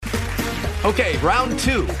Okay, round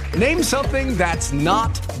two. Name something that's not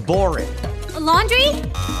boring. A laundry?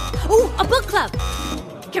 Ooh, a book club.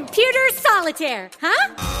 Computer solitaire,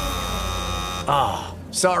 huh? Ah,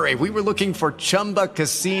 oh, sorry, we were looking for Chumba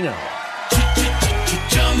Casino.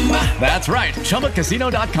 That's right,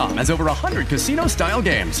 ChumbaCasino.com has over 100 casino-style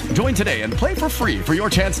games. Join today and play for free for your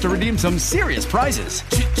chance to redeem some serious prizes.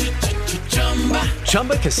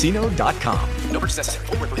 ChumbaCasino.com. No purchase necessary.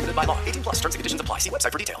 Void where prohibited by law. 18 plus. Terms and conditions apply. See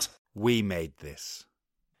website for details. We made this.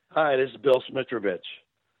 Hi, this is Bill Smitrovich,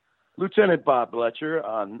 Lieutenant Bob Bletcher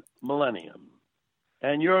on Millennium.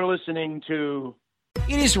 And you're listening to...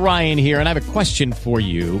 It is Ryan here, and I have a question for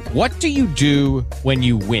you. What do you do when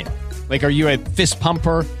you win? Like, are you a fist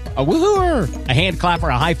pumper, a woohooer, a hand clapper,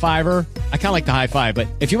 a high fiver? I kind of like the high five, but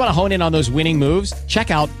if you want to hone in on those winning moves,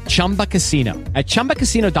 check out Chumba Casino. At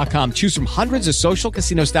ChumbaCasino.com, choose from hundreds of social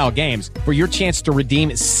casino-style games for your chance to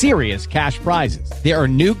redeem serious cash prizes. There are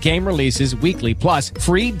new game releases weekly, plus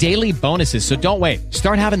free daily bonuses, so don't wait.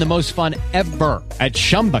 Start having the most fun ever at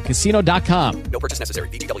ChumbaCasino.com. No purchase necessary.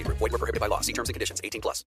 VGW. Void where prohibited by law. See terms and conditions. 18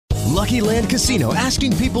 plus. Lucky Land Casino,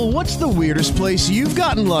 asking people, what's the weirdest place you've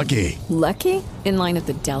gotten lucky? Lucky? In line at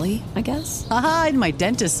the deli, I guess? Aha, in my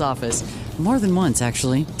dentist's office. More than once,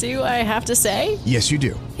 actually. Do I have to say? Yes, you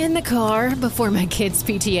do. In the car before my kids'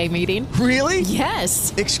 PTA meeting. Really?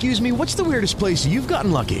 Yes. Excuse me, what's the weirdest place you've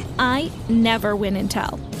gotten lucky? I never win and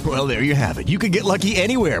tell. Well, there you have it. You can get lucky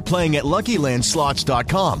anywhere, playing at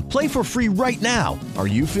LuckyLandSlots.com. Play for free right now. Are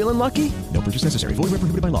you feeling lucky? No purchase necessary. Void where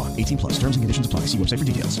prohibited by law. 18 plus. Terms and conditions apply. See website for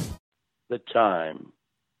details. The time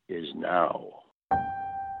is now.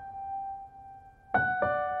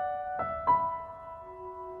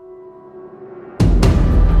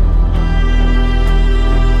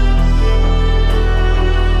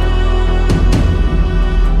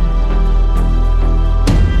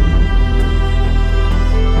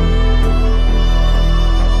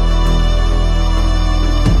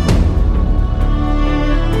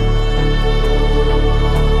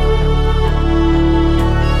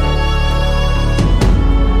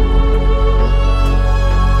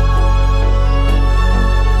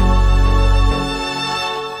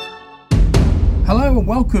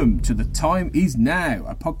 Welcome to The Time Is Now,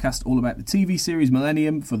 a podcast all about the TV series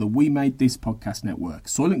Millennium for the We Made This podcast network.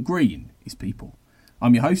 Soylent Green is people.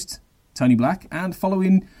 I'm your host, Tony Black, and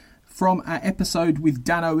following from our episode with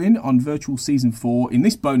Dan Owen on Virtual Season 4, in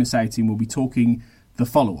this bonus outing we'll be talking the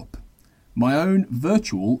follow-up, my own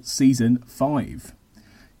Virtual Season 5.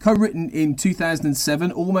 Co-written in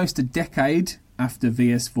 2007, almost a decade after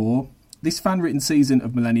VS4, this fan-written season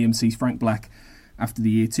of Millennium sees Frank Black after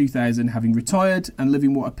the year 2000, having retired and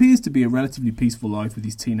living what appears to be a relatively peaceful life with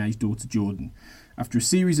his teenage daughter Jordan. After a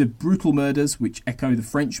series of brutal murders which echo the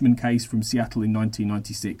Frenchman case from Seattle in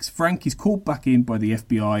 1996, Frank is called back in by the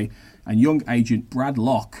FBI and young agent Brad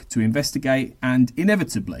Locke to investigate, and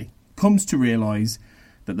inevitably comes to realise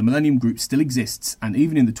that the Millennium Group still exists, and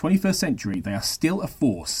even in the 21st century they are still a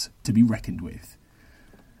force to be reckoned with.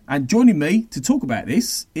 And joining me to talk about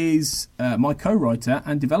this is my co-writer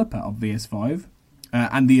and developer of VS5,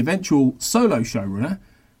 and the eventual solo showrunner,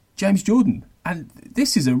 James Jordan. And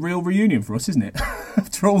this is a real reunion for us, isn't it?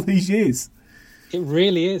 After all these years. It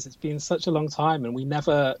really is. It's been such a long time, and we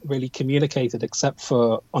never really communicated except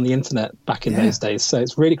for on the internet back in those days. So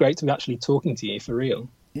it's really great to be actually talking to you for real.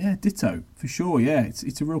 Yeah, ditto, for sure. Yeah,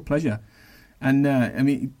 it's a real pleasure. And I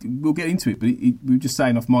mean, we'll get into it, but we were just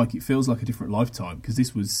saying off mic, it feels like a different lifetime, because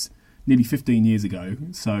this was nearly 15 years ago.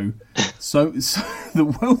 So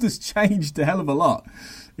the world has changed a hell of a lot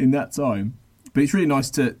in that time. But it's really nice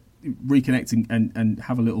to reconnect and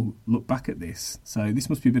have a little look back at this. So this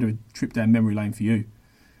must be a bit of a trip down memory lane for you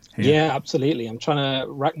here. Yeah, absolutely. I'm trying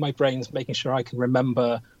to rack my brains, making sure I can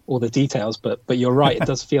remember all the details. But you're right, it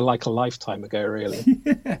does feel like a lifetime ago, really.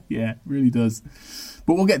 Yeah, it really does.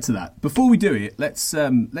 But we'll get to that. Before we do it, let's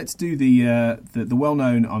do the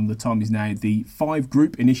well-known on The Time Is Now, the 5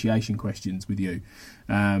 group initiation questions with you.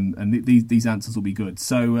 And these answers will be good.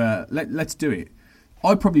 So let's do it.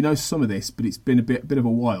 I probably know some of this, but it's been a bit of a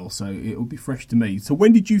while, so it'll be fresh to me. So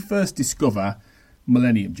when did you first discover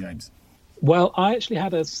Millennium, James? Well, I actually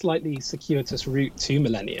had a slightly circuitous route to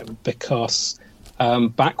Millennium because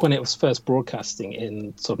back when it was first broadcasting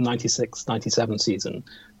in sort of 96, 97 season,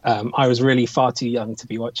 I was really far too young to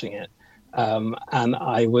be watching it. And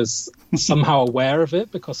I was somehow aware of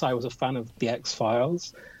it because I was a fan of The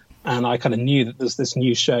X-Files. And I kind of knew that there's this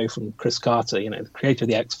new show from Chris Carter, the creator of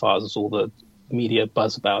The X-Files, was all the media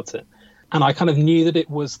buzz about it. And I kind of knew that it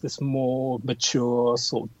was this more mature,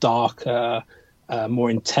 sort of darker, more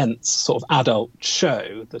intense sort of adult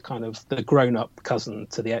show, the kind of the grown-up cousin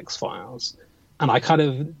to The X-Files. I kind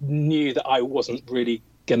of knew that I wasn't really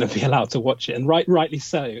going to be allowed to watch it, and rightly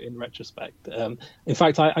so in retrospect. In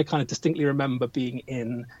fact, I kind of distinctly remember being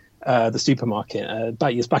in the supermarket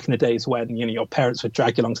back in the days when your parents would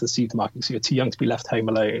drag you along to the supermarket because you were too young to be left home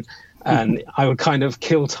alone, and I would kind of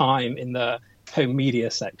kill time in the home media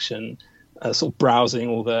section, sort of browsing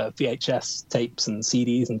all the VHS tapes and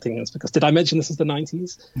CDs and things. Because did I mention this is the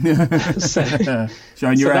 90s?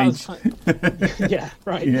 Showing your age. Yeah,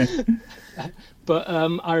 right. Yeah. But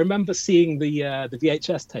I remember seeing the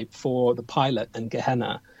VHS tape for the pilot and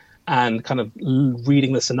Gehenna, and kind of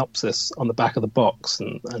reading the synopsis on the back of the box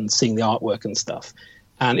and seeing the artwork and stuff.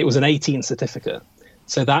 And it was an 18 certificate.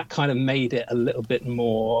 So that kind of made it a little bit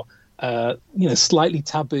more, slightly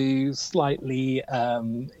taboo, slightly,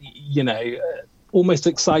 almost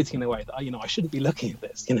exciting in a way that, I shouldn't be looking at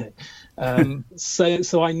this,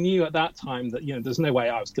 So I knew at that time that, there's no way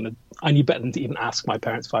I knew better than to even ask my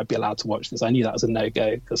parents if I'd be allowed to watch this. I knew that was a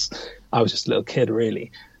no-go because I was just a little kid,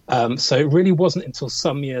 really. So it really wasn't until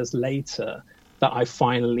some years later that I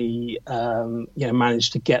finally,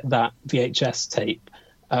 managed to get that VHS tape.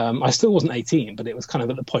 I still wasn't 18, but it was kind of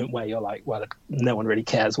at the point where you're like, well, no one really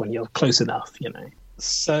cares when you're close enough,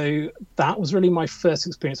 So that was really my first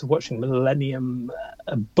experience of watching Millennium.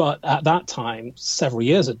 But at that time, several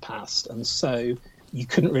years had passed, and so you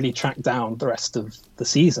couldn't really track down the rest of the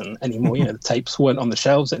season anymore. The tapes weren't on the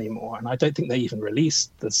shelves anymore, and I don't think they even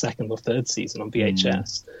released the second or third season on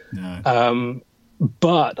VHS. No.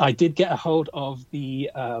 But I did get a hold of the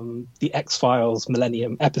X-Files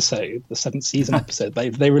Millennium episode, the 7th season episode.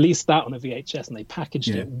 They released that on a VHS, and they packaged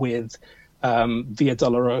it with Via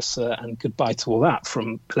Dolorosa and Goodbye to All That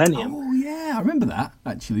from Millennium. Oh yeah, I remember that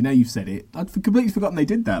actually. Now you've said it, I'd completely forgotten they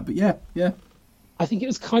did that. But yeah. I think it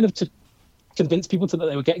was kind of to convince people that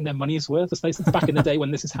they were getting their money's worth. Especially back in the day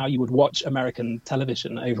when this is how you would watch American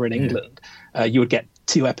television over in England. You would get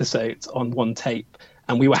 2 episodes on one tape,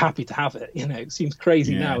 and we were happy to have it. It seems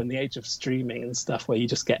crazy now in the age of streaming and stuff where you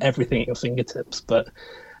just get everything at your fingertips. But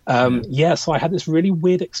so I had this really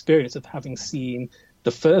weird experience of having seen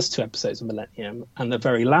the first 2 episodes of Millennium and the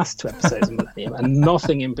very last 2 episodes of Millennium and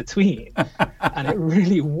nothing in between. And it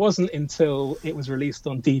really wasn't until it was released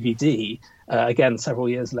on DVD, again, several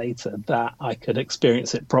years later, that I could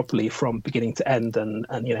experience it properly from beginning to end and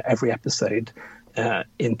every episode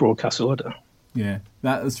in broadcast order. Yeah,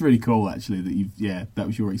 that's really cool, actually, that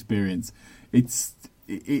was your experience. It's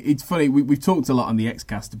funny, we've talked a lot on the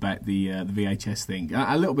Xcast about the VHS thing,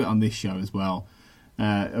 a little bit on this show as well,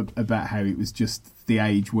 about how it was just the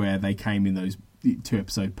age where they came in those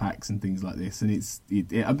 2-episode packs and things like this. And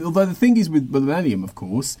although the thing is with Millennium, of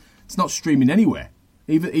course, it's not streaming anywhere.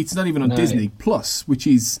 It's not even on Disney Plus, which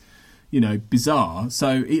is, bizarre. So,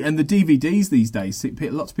 and the DVDs these days,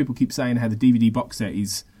 lots of people keep saying how the DVD box set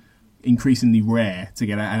is increasingly rare to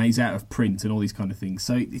get out, and it's out of print and all these kind of things.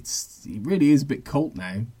 So it really is a bit cult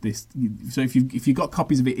now. So if you've got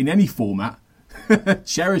copies of it in any format,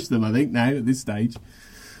 cherish them, I think, now at this stage.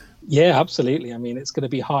 Yeah, absolutely. I mean, it's going to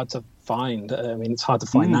be hard to find. It's hard to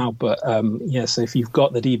find now, but so if you've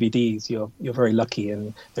got the DVDs, you're very lucky,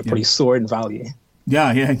 and they're pretty soar in value.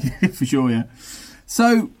 Yeah, for sure, yeah.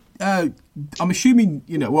 So I'm assuming,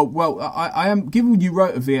 I am, given you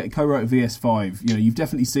co-wrote a VS5, you've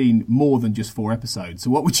definitely seen more than just 4 episodes.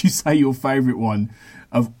 So what would you say your favourite one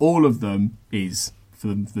of all of them is for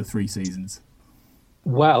the 3 seasons?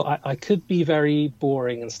 Well, I could be very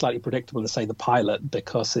boring and slightly predictable and say the pilot,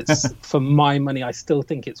 because it's, for my money, I still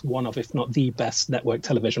think it's one of, if not the best network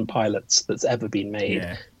television pilots that's ever been made.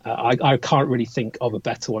 Yeah. I can't really think of a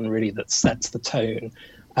better one, really, that sets the tone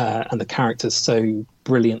and the characters so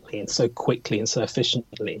brilliantly and so quickly and so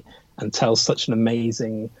efficiently, and tells such an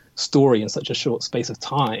amazing story in such a short space of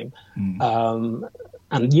time.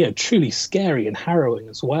 And, truly scary and harrowing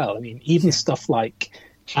as well. I mean, even stuff like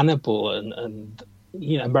Hannibal and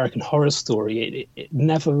American Horror Story, it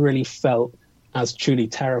never really felt as truly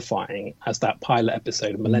terrifying as that pilot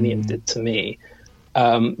episode of Millennium did to me.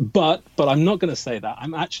 But I'm not going to say that.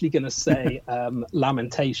 I'm actually going to say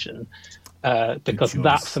Lamentation, because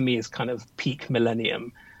that for me is kind of peak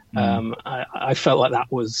Millennium. I felt like that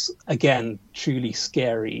was, again, truly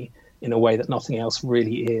scary in a way that nothing else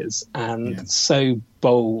really is, and so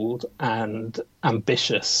bold and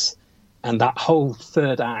ambitious. And that whole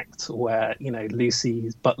third act where,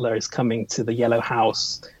 Lucy's butler is coming to the Yellow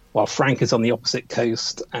House while Frank is on the opposite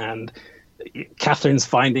coast, and Catherine's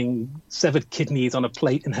finding severed kidneys on a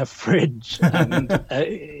plate in her fridge. And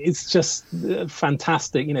it's just a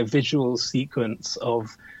fantastic, visual sequence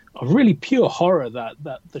of really pure horror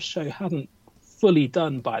that the show hadn't fully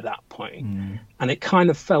done by that point. And it kind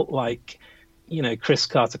of felt like Chris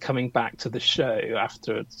Carter coming back to the show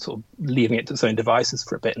after sort of leaving it to its own devices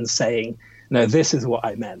for a bit and saying, no, this is what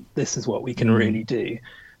I meant. This is what we can really do.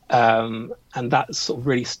 And that sort of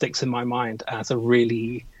really sticks in my mind as a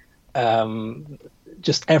really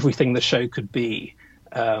just everything the show could be.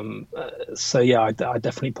 So yeah, I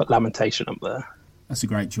definitely put Lamentation up there. That's a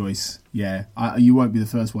great choice. Yeah, you won't be the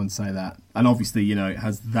first one to say that. And obviously, it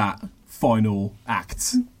has that final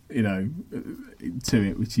act, to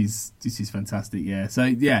it, which is fantastic. Yeah. So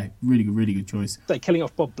yeah, really good choice. They're killing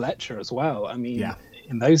off Bob Bletcher as well. I mean,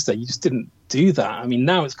 in those days, you just didn't do that. I mean,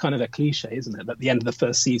 now it's kind of a cliche, isn't it? At the end of the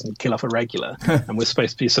first season, you kill off a regular, and we're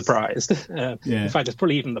supposed to be surprised. In fact, it's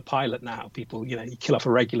probably even the pilot now. People, you kill off a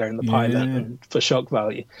regular in the pilot and for shock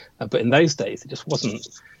value. But in those days, it just wasn't.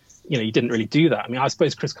 You didn't really do that. I mean, I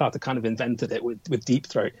suppose Chris Carter kind of invented it with Deep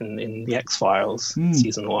Throat in the X-Files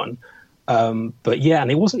season 1. But yeah,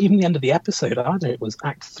 and it wasn't even the end of the episode either. It was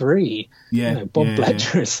Act 3. Bob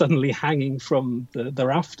Bletcher is suddenly hanging from the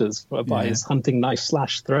rafters by his hunting knife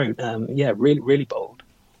 / throat. Really bold.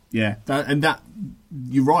 Yeah, that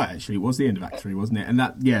you're right. Actually, it was the end of Act 3, wasn't it? And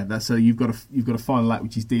that's so you've got a final act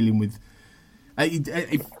which is dealing with. I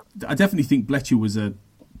definitely think Bletcher was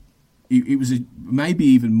it was maybe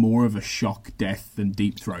even more of a shock death than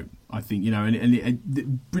Deep Throat. I think,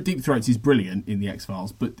 Deep Throat is brilliant in the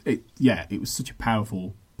X-Files, but it was such a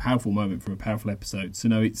powerful moment from a powerful episode. So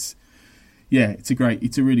no, it's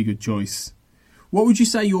a really good choice. What would you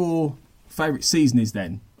say your favourite season is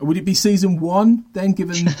then? Would it be season 1 then,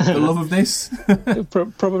 given the love of this? It'll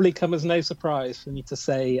probably come as no surprise for me to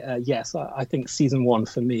say yes. I think season 1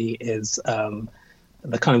 for me is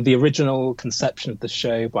the kind of the original conception of the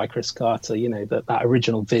show by Chris Carter, that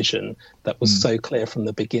original vision that was so clear from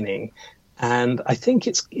the beginning. And I think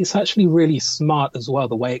it's actually really smart as well,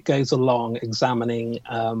 the way it goes along examining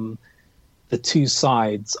the two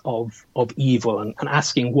sides of evil and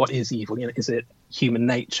asking what is evil. Is it human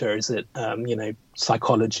nature? Is it,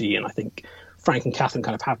 psychology? And I think Frank and Catherine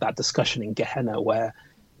kind of have that discussion in Gehenna where,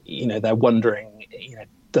 they're wondering,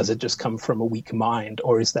 does it just come from a weak mind,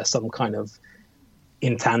 or is there some kind of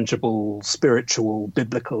intangible, spiritual,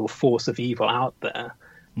 biblical force of evil out there?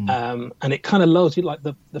 And it kind of lulls you, like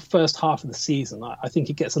the first half of the season. I think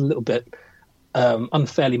it gets a little bit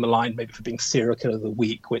unfairly maligned, maybe for being serial killer of the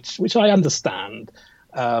week, which I understand.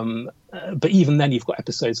 But even then, you've got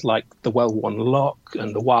episodes like The Well-Worn Lock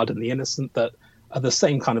and The Wild and the Innocent that are the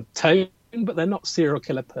same kind of tone, but they're not serial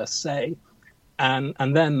killer per se.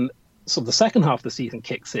 And then sort of the second half of the season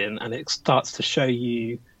kicks in, and it starts to show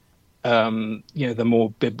you the more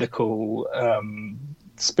biblical,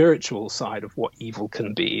 spiritual side of what evil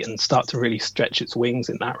can be, and start to really stretch its wings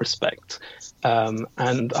in that respect.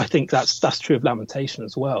 And I think that's true of Lamentation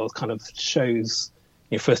as well. It kind of shows,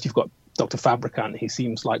 first you've got Dr. Fabricant, he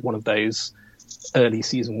seems like one of those early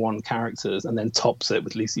season 1 characters, and then tops it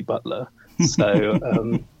with Lucy Butler. So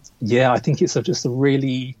I think it's just a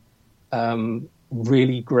really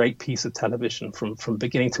really great piece of television from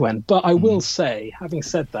beginning to end. But I will say, having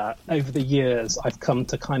said that, over the years, I've come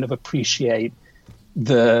to kind of appreciate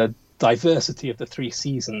the diversity of the 3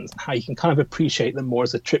 seasons, how you can kind of appreciate them more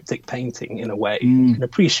as a triptych painting in a way. You can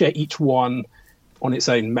appreciate each one on its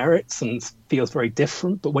own merits and feels very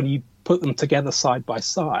different. But when you put them together side by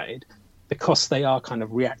side, because they are kind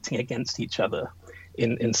of reacting against each other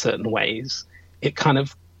in certain ways, it kind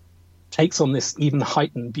of takes on this even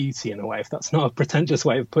heightened beauty in a way, if that's not a pretentious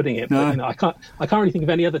way of putting it. But I can't really think of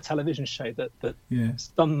any other television show that's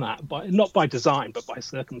done that, not by design but by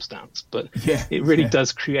circumstance. But it really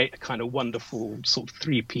does create a kind of wonderful sort of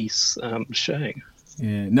 3-piece show.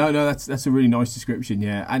 Yeah, no, that's a really nice description.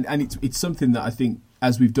 Yeah, and it's something that I think,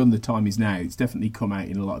 as we've done The Time Is Now, it's definitely come out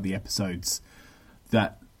in a lot of the episodes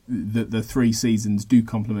that the 3 seasons do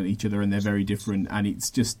complement each other, and they're very different. And it's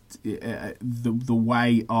just the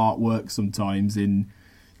way art works sometimes, in,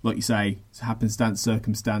 like you say, happenstance,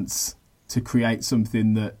 circumstance, to create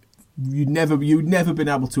something that you'd never been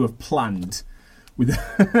able to have planned with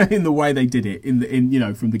in the way they did it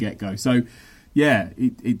in from the get go. So yeah,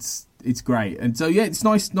 it's great. And so yeah, it's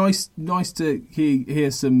nice to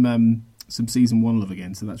hear some season 1 love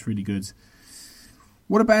again. So that's really good.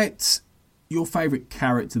 What about your favourite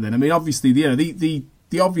character then? I mean, obviously,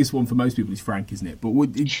 the obvious one for most people is Frank, isn't it? But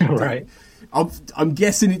right. I'm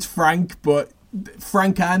guessing it's Frank, but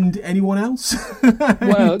Frank and anyone else?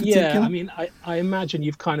 Well, yeah. I mean, I imagine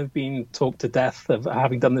you've kind of been talked to death of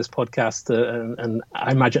having done this podcast, and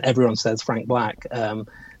I imagine everyone says Frank Black. So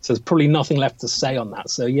there's probably nothing left to say on that.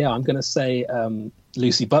 So yeah, I'm going to say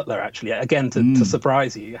Lucy Butler, actually, again to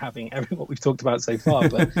surprise you, having what we've talked about so far.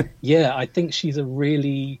 But yeah, I think she's a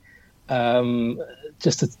really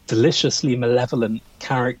just a deliciously malevolent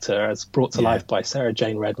character as brought to life by Sarah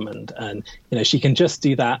Jane Redmond. And, she can just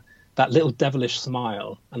do that little devilish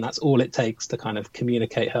smile, and that's all it takes to kind of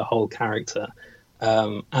communicate her whole character.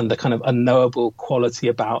 And the kind of unknowable quality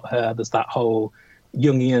about her. There's that whole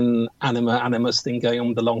Jungian animus thing going on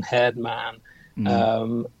with the long-haired man.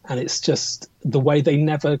 And it's just the way they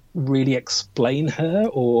never really explain her,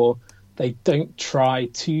 or they don't try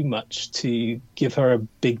too much to give her a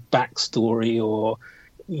big backstory or,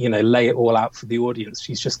 lay it all out for the audience.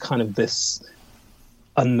 She's just kind of this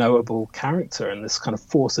unknowable character and this kind of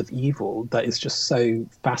force of evil that is just so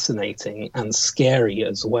fascinating and scary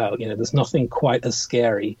as well. There's nothing quite as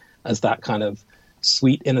scary as that kind of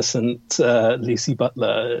sweet, innocent Lucy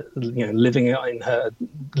Butler, living in her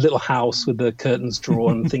little house with the curtains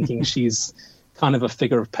drawn, thinking she's kind of a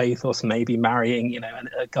figure of pathos, maybe marrying,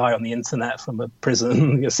 a guy on the internet from a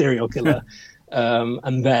prison, a serial killer.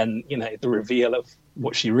 And then, the reveal of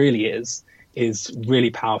what she really is really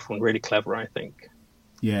powerful and really clever, I think.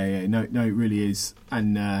 Yeah, no, it really is.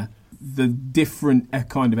 And the different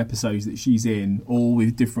kind of episodes that she's in, all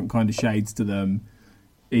with different kind of shades to them,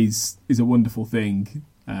 is a wonderful thing.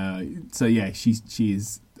 So yeah, she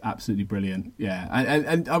is absolutely brilliant. Yeah,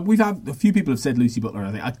 and we've had a few people have said Lucy Butler.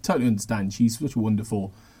 I think I totally understand. She's such a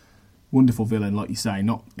wonderful villain, like you say,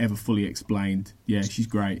 not ever fully explained. Yeah, she's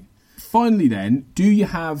great. Finally, then, do you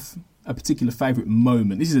have a particular favourite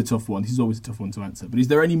moment? This is a tough one. This is always a tough one to answer. But is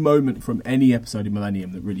there any moment from any episode in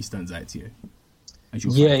Millennium that really stands out to you?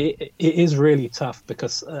 It is really tough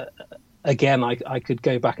because, again, I could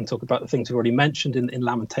go back and talk about the things we've already mentioned in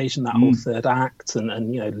Lamentation, that whole third act,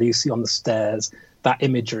 and Lucy on the stairs, that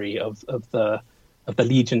imagery of the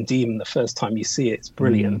Legion demon the first time you see it. It's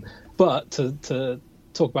brilliant. But to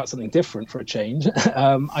talk about something different for a change,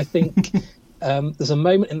 I think there's a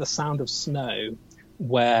moment in The Sound of Snow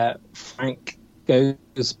where Frank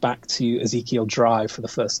goes back to Ezekiel Drive for the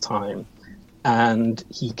first time, and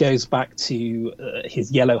he goes back to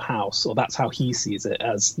his yellow house, or that's how he sees it,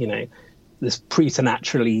 as this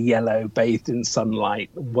preternaturally yellow, bathed in sunlight,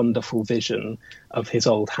 wonderful vision of his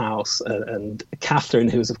old house. And Catherine,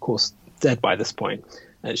 who is of course dead by this point,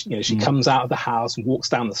 she comes out of the house and walks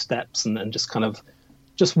down the steps and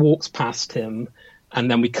just walks past him. And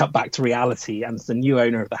then we cut back to reality, and the new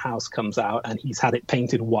owner of the house comes out, and he's had it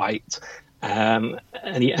painted white. And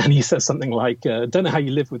he says something like, "Don't know how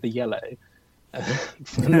you live with the yellow."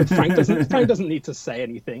 And Frank doesn't need to say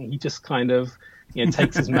anything. He just kind of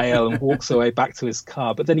takes his mail and walks away back to his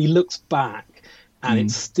car. But then he looks back, and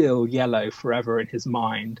it's still yellow forever in his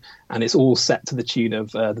mind, and it's all set to the tune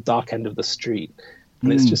of The Dark End of the Street.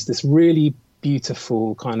 And it's just this really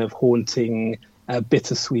beautiful, kind of haunting,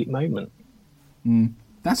 bittersweet moment.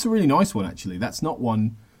 That's a really nice one, actually. That's not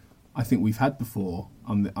one I think we've had before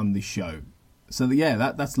on this show. So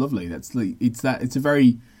that's lovely. It's a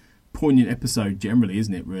very poignant episode generally,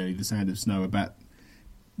 isn't it? Really, The Sound of Snow, about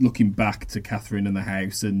looking back to Catherine and the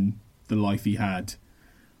house and the life he had.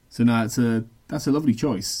 So no, that's a lovely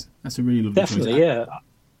choice. That's a really lovely choice. Definitely, yeah.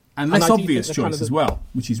 And less obvious choice as well,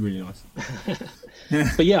 which is really nice.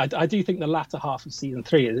 But yeah, I do think the latter half of season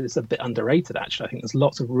 3 is a bit underrated, actually. I think there's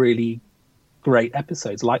lots of really great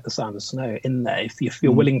episodes like The Sound of Snow in there. If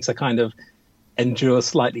you're willing to kind of endure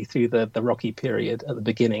slightly through the rocky period at the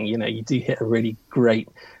beginning, you do hit a really great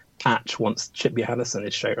patch once Chip Johannesson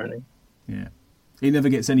is showrunning. Yeah. It never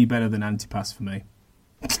gets any better than Antipas for me.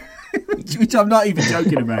 Which I'm not even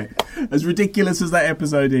joking about. As ridiculous as that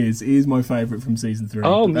episode is, it is my favourite from season 3.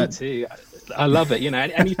 Oh, me too. I love it.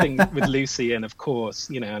 Anything with Lucy and, of course,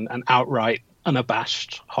 an outright,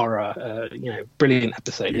 unabashed horror. Brilliant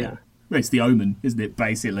episode. Yeah. Well, it's The Omen, isn't it?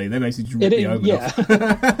 Basically, they basically just rip The Omen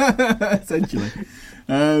off. Essentially.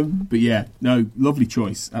 But yeah, no, lovely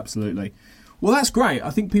choice. Absolutely. Well, that's great. I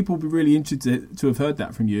think people will be really interested to have heard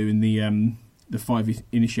that from you in the 5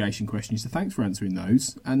 initiation questions. So thanks for answering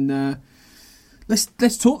those. And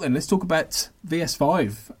let's talk then. Let's talk about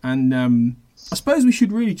VS5. And I suppose we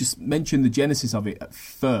should really just mention the genesis of it at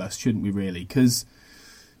first, shouldn't we? Really, because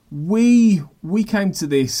we came to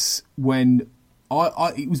this when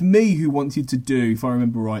it was me who wanted to do, if I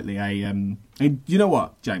remember rightly, and you know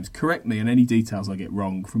what, James, correct me on any details I get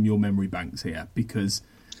wrong from your memory banks here, because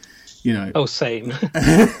Oh, same.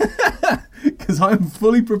 Because I'm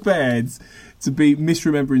fully prepared to be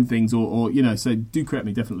misremembering things, or so do correct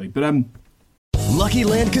me, definitely. But Lucky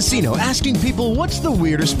Land Casino, asking people, what's the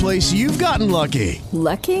weirdest place you've gotten lucky?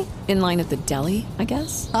 Lucky? In line at the deli, I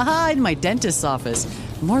guess? Aha, in my dentist's office.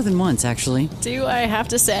 More than once, actually. Do I have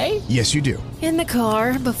to say? Yes, you do. In the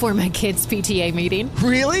car before my kids' PTA meeting.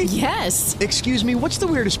 Really? Yes. Excuse me, what's the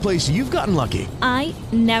weirdest place you've gotten lucky? I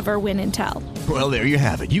never win and tell. Well, there you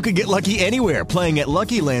have it. You can get lucky anywhere, playing at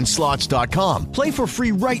LuckyLandSlots.com. Play for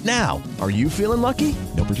free right now. Are you feeling lucky?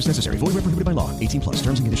 No purchase necessary. Void where prohibited by law. 18+.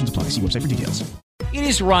 Terms and conditions apply. See website for details. It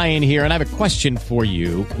is Ryan here, and I have a question for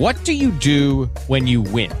you. What do you do when you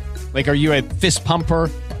win? Like, are you a fist pumper,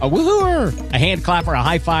 a woohooer, a hand clapper, a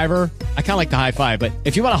high fiver? I kind of like the high five, but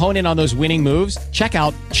if you want to hone in on those winning moves, check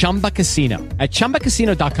out Chumba Casino. At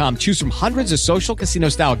ChumbaCasino.com, choose from hundreds of social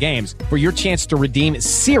casino-style games for your chance to redeem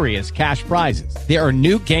serious cash prizes. There are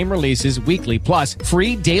new game releases weekly, plus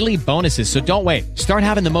free daily bonuses. So don't wait. Start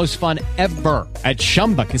having the most fun ever at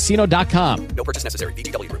ChumbaCasino.com. No purchase necessary.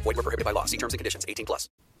 VGW Group. Void where prohibited by law. See terms and conditions. 18+.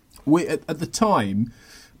 At the time,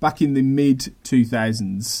 back in the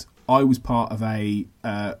mid-2000s, I was part of a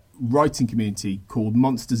writing community called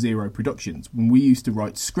Monster Zero Productions, when we used to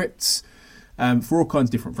write scripts for all kinds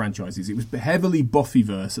of different franchises. It was heavily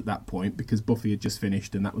Buffyverse at that point, because Buffy had just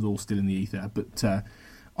finished and that was all still in the ether. But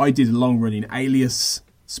I did a long-running Alias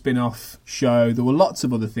spin-off show. There were lots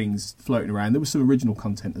of other things floating around. There was some original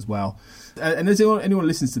content as well. And as anyone who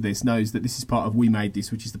listens to this knows that this is part of We Made This,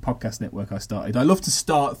 which is the podcast network I started. I love to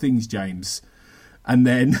start things, James, and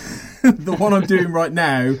then the one I'm doing right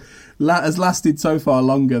now has lasted so far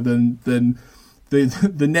longer than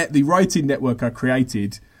the writing network I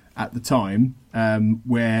created at the time,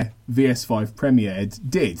 where VS5 premiered,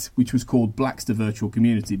 did, which was called Blackster Virtual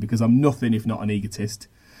Community, because I'm nothing if not an egotist.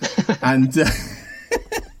 And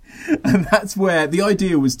and that's where the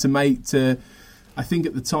idea was to I think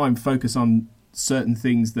at the time, focus on certain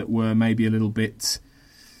things that were maybe a little bit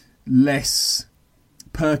less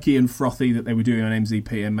perky and frothy that they were doing on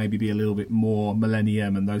MZP, and maybe be a little bit more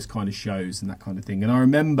Millennium and those kind of shows and that kind of thing. And I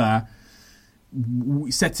remember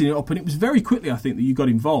setting it up, and it was very quickly, I think, that you got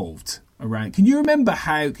involved around. Can you remember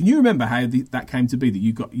how that came to be, that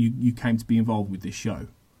you came to be involved with this show?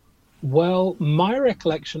 Well, my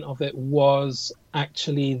recollection of it was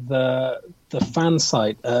actually the fan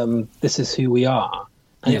site, This Is Who We Are.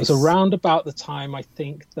 And It was around about the time, I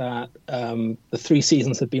think, that the 3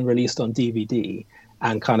 seasons had been released on DVD,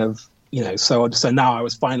 and kind of, so now I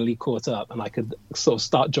was finally caught up, and I could sort of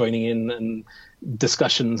start joining in and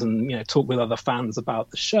discussions and, talk with other fans about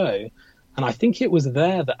the show. And I think it was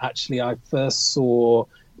there that actually I first saw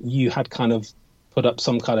you had kind of put up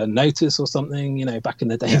some kind of notice or something, back in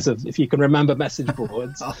the days of, if you can remember, message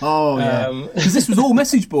boards. Oh, yeah. Because this was all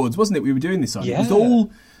message boards, wasn't it? We were doing this on. Yeah. It was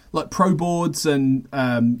all like pro boards and,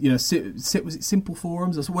 was it Simple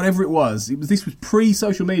Forums or whatever it was. This was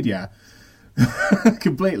pre-social media.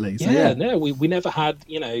 Completely. So, no, we never had,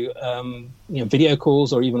 video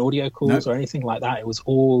calls or even audio calls or anything like that. It was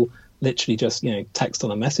all literally just, text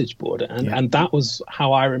on a message board. And that was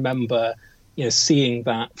how I remember, seeing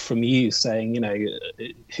that from you, saying,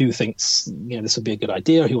 who thinks, this would be a good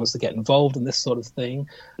idea, or who wants to get involved in this sort of thing.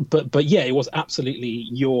 But yeah, it was absolutely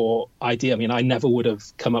your idea. I mean, I never would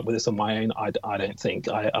have come up with this on my own. I don't think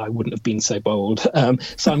I wouldn't have been so bold.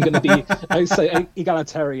 So I'm going to be so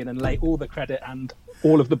egalitarian and lay all the credit and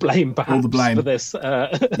all of the blame, perhaps, for this show.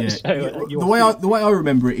 The way I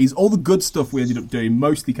remember it is all the good stuff we ended up doing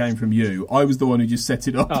mostly came from you. I was the one who just set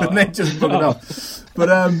it up and then just put it up.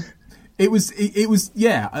 But It was,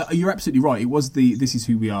 you're absolutely right. It was the This Is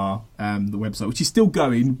Who We Are, the website, which is still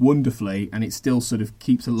going wonderfully, and it still sort of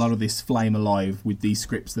keeps a lot of this flame alive with these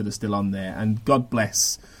scripts that are still on there. And God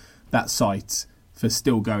bless that site for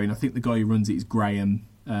still going. I think the guy who runs it is Graham.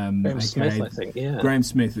 Smith, I think, yeah. Graham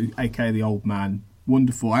Smith, aka the old man.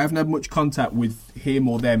 Wonderful. I haven't had much contact with him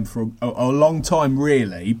or them for a long time,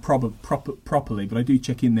 really, properly, but I do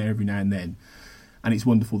check in there every now and then. And it's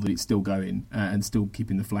wonderful that it's still going and still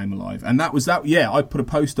keeping the flame alive. And that was that. Yeah, I put a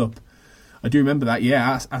post up. I do remember that.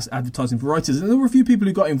 Yeah, as advertising for writers, and there were a few people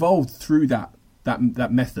who got involved through that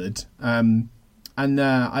method. You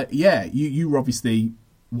were obviously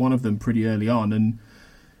one of them pretty early on. And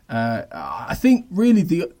I think really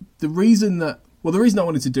the reason I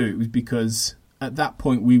wanted to do it was because at that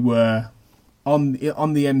point we were on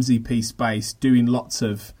the MZP space doing lots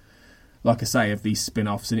of, like I say, of these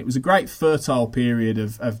spin-offs, and it was a great fertile period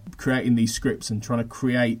of creating these scripts and trying to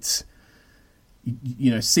create,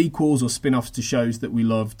 sequels or spin-offs to shows that we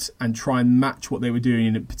loved, and try and match what they were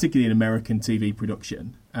doing, particularly in American TV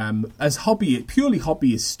production, as purely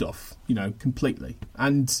hobbyist stuff, completely.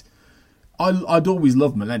 And I'd always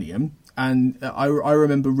loved Millennium, and I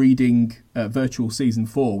remember reading Virtual Season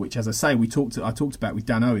 4, which, as I say, I talked about with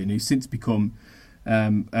Dan Owen, who's since become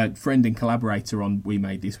a friend and collaborator on We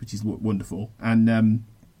Made This, which is wonderful. And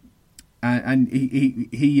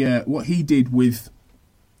he what he did with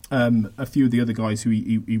a few of the other guys who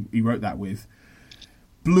he wrote that with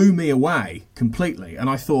blew me away completely. And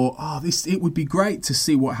I thought, it would be great to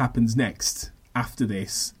see what happens next after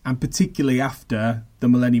this, and particularly after the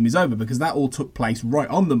millennium is over, because that all took place right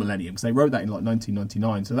on the millennium, because they wrote that in like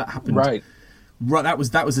 1999, so that happened right. That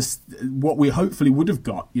was what we hopefully would have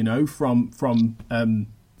got, from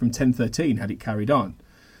 1013 had it carried on.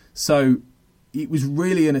 So it was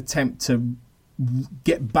really an attempt to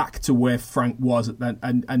get back to where Frank was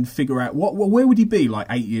and figure out where would he be like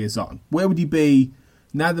 8 years on? Where would he be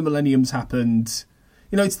now the millennium's happened?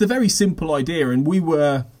 It's the very simple idea, and we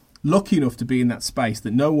were lucky enough to be in that space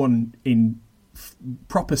that no one in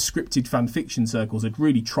proper scripted fan fiction circles had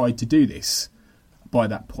really tried to do this by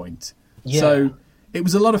that point. Yeah. So it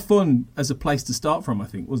was a lot of fun as a place to start from, I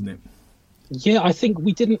think, wasn't it? Yeah, I think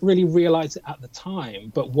we didn't really realise it at the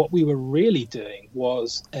time, but what we were really doing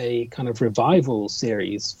was a kind of revival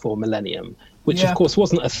series for Millennium, which of course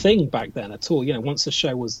wasn't a thing back then at all. Once the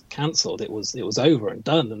show was cancelled, it was over and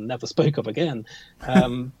done and never spoke of again.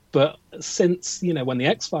 But since, when the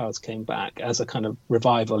X-Files came back as a kind of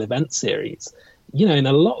revival event series, in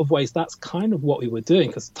a lot of ways, that's kind of what we were doing,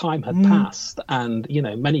 because time had passed and,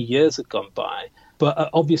 many years had gone by. But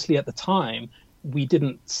obviously at the time, we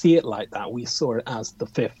didn't see it like that. We saw it as the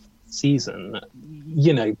fifth season,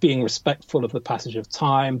 being respectful of the passage of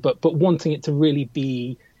time, but wanting it to really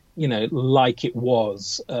be, like it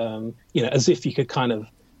was, as if you could kind of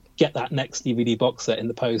get that next DVD box set in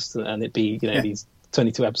the post and it'd be, these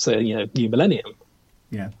 22 episodes, New Millennium.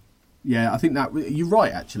 Yeah, I think that you're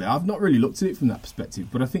right, actually. I've not really looked at it from that perspective,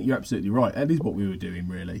 but I think you're absolutely right. That is what we were doing,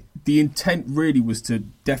 really. The intent really was to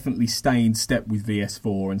definitely stay in step with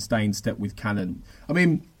VS4 and stay in step with canon. I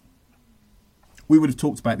mean, we would have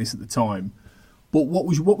talked about this at the time, but what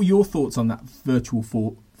were your thoughts on that virtual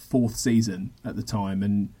fourth season at the time?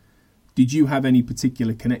 And did you have any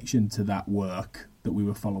particular connection to that work that we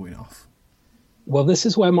were following off? Well, this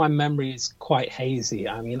is where my memory is quite hazy.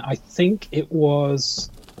 I mean, I think it was...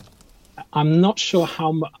 I'm not sure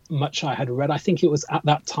how much I had read. I think it was at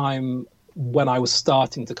that time when I was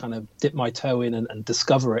starting to kind of dip my toe in and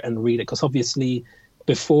discover it and read it, because obviously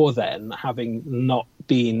before then, having not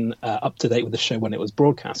been up to date with the show when it was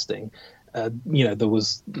broadcasting, there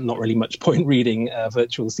was not really much point reading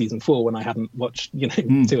Virtual Season 4 when I hadn't watched,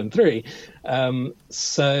 2 and 3.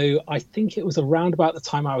 So I think it was around about the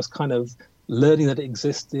time I was kind of learning that it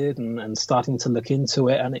existed and starting to look into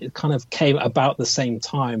it, and it kind of came about the same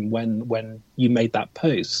time when you made that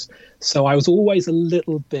post. So I was always a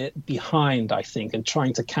little bit behind, I think, and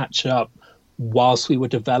trying to catch up whilst we were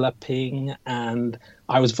developing, and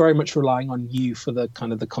I was very much relying on you for the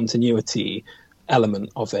kind of the continuity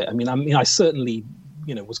element of it. I mean, I certainly,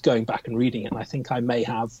 was going back and reading it, and I think I may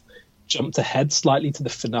have jumped ahead slightly to the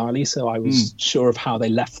finale, so I was sure of how they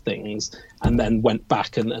left things, and then went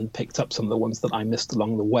back and picked up some of the ones that I missed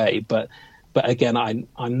along the way. But again, I'm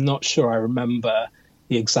not sure I remember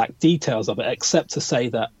the exact details of it, except to say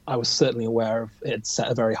that I was certainly aware of it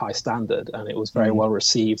set a very high standard, and it was very well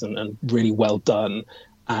received and really well done.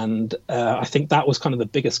 And I think that was kind of the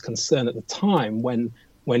biggest concern at the time when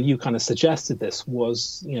you kind of suggested this,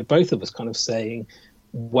 was, both of us kind of saying,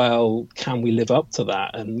 well, can we live up to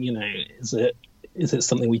that? And, is it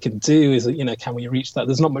something we can do? Is it, can we reach that?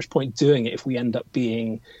 There's not much point doing it if we end up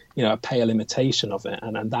being, a pale imitation of it.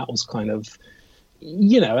 And that was kind of,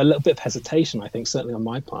 a little bit of hesitation, I think, certainly on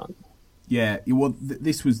my part. Yeah, well,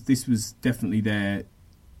 this was definitely there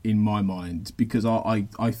in my mind, because I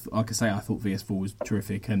like I say, I thought VS4 was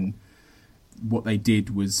terrific, and what they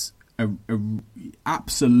did was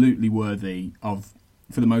absolutely worthy of,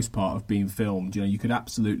 for the most part, of being filmed. You could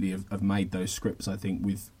absolutely have made those scripts, I think,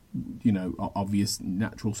 with, obvious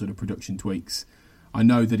natural sort of production tweaks. I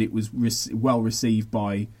know that it was well received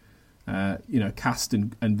by, cast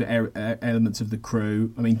and elements of the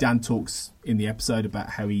crew. I mean, Dan talks in the episode about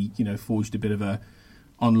how he, forged a bit of a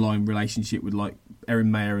online relationship with like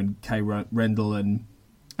Erin Mayer and Kay Rendell, and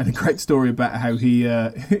a great story about how he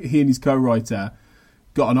and his co-writer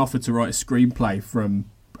got an offer to write a screenplay from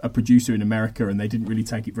a producer in America, and they didn't really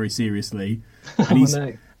take it very seriously.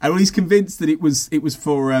 And he's convinced that it was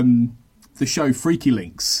for the show Freaky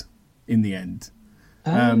Links in the end,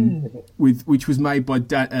 which was made by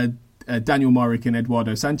Daniel Myrick and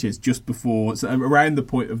Eduardo Sanchez just before, so around the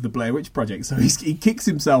point of the Blair Witch Project. So he kicks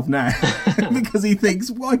himself now because he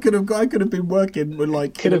thinks, well, I could have been working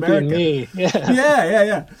with could have America. Been me.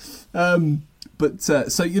 Yeah. But so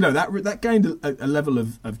that gained a level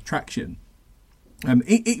of traction.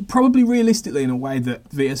 It probably realistically in a way that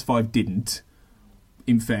VS5 didn't,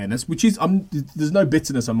 in fairness, which is there's no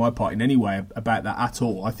bitterness on my part in any way about that at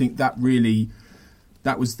all. I think that really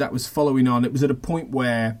that was following on. It was at a point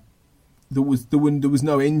where there was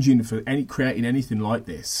no engine for creating anything like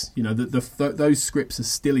this. You know, those scripts are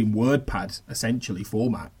still in WordPad essentially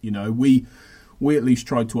format. You know, we at least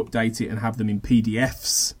tried to update it and have them in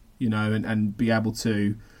PDFs. You know, and be able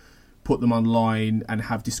to put them online and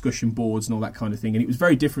have discussion boards and all that kind of thing. And it was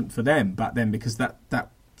very different for them back then because that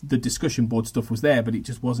the discussion board stuff was there, but it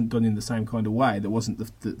just wasn't done in the same kind of way. There wasn't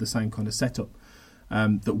the same kind of setup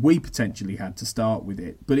that we potentially had to start with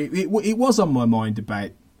it. But it was on my mind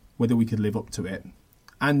about whether we could live up to it.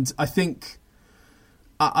 And I think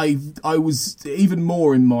I was even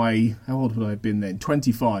more in my... How old would I have been then?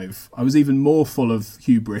 25. I was even more full of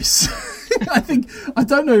hubris. I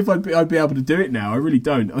don't know if I'd be able to do it now. I really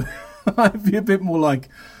don't. I'd be a bit more like...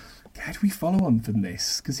 How do we follow on from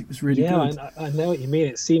this? Because it was really good. Yeah, I know what you mean.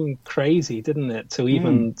 It seemed crazy, didn't it, to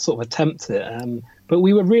even sort of attempt it. But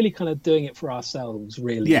we were really kind of doing it for ourselves,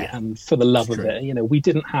 really, and for the love of it. You know, we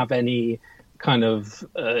didn't have any kind of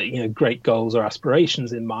great goals or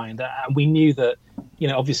aspirations in mind, and we knew that, you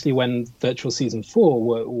know, obviously when Virtual Season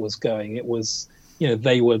 4 was going, it was, you know,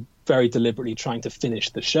 they were very deliberately trying to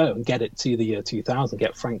finish the show and get it to the year 2000,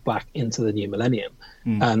 get Frank Black into the new millennium.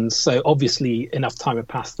 And so obviously enough time had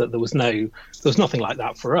passed that there was nothing like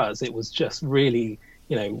that for us. It was just really,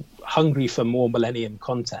 you know, hungry for more Millennium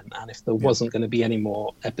content. And if there wasn't going to be any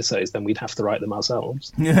more episodes, then we'd have to write them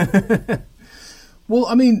ourselves. Well,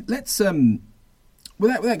 I mean, let's,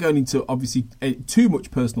 without going into obviously too much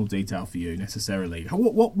personal detail for you necessarily,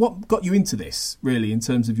 what got you into this really in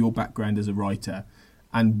terms of your background as a writer?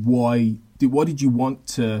 And why did you want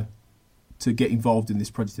to get involved in this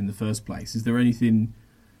project in the first place? Is there anything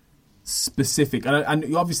specific?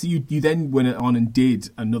 And obviously you then went on and did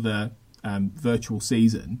another virtual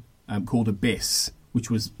season called Abyss, which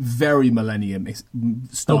was very Millennium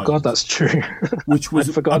style. Oh God, that's true. Which was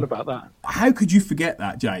I'd forgotten about that. How could you forget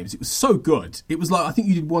that, James? It was so good. It was like, I think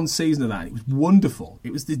you did one season of that. And it was wonderful.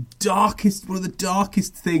 It was one of the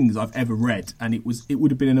darkest things I've ever read, and it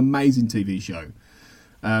would have been an amazing TV show.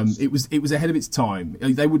 It was ahead of its time.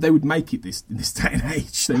 They would make it in this day and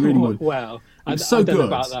age. They really would. Well, I don't know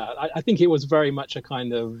about that. I think it was very much a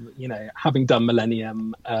kind of, you know, having done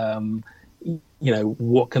Millennium, you know,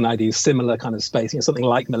 what can I do? Similar kind of space, you know, something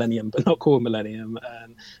like Millennium, but not called Millennium.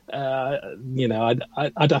 You know,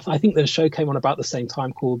 I think the show came on about the same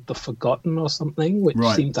time called The Forgotten or something, which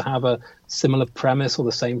seemed to have a similar premise or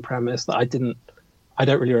the same premise that I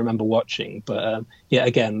don't really remember watching, but yeah,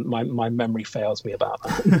 again, my memory fails me about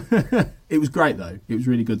that. It was great though. It was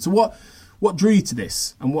really good. So what drew you to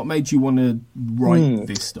this, and what made you want to write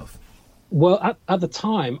this stuff? Well, at the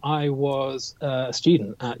time, I was a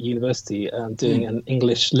student at university doing an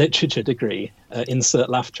English literature degree, insert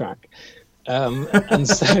laugh track. And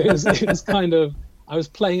so it was kind of, I was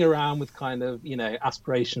playing around with kind of, you know,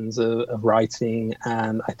 aspirations of writing.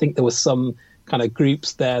 And I think there were some kind of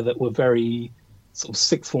groups there that were very sort of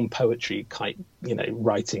sixth form poetry kind, you know,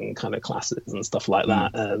 writing kind of classes and stuff like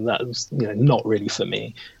that. And that was, you know, not really for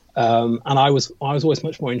me. And I was always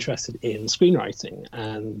much more interested in screenwriting,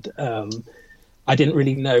 and I didn't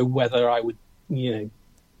really know whether I would, you know,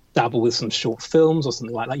 dabble with some short films or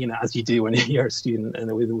something like that, you know, as you do when you're a student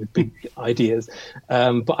and with big ideas.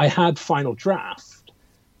 But I had Final Draft,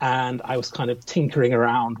 and I was kind of tinkering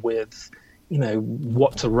around with, you know,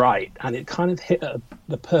 what to write, and it kind of hit at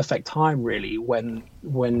the perfect time, really, when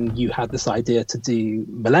you had this idea to do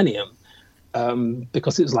Millennium.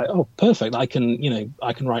 Because it was like, oh, perfect. I can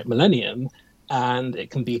write Millennium, and it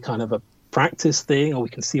can be kind of a practice thing, or we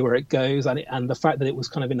can see where it goes. And the fact that it was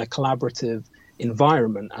kind of in a collaborative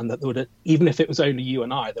environment, and that there would, even if it was only you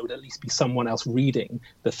and I, there would at least be someone else reading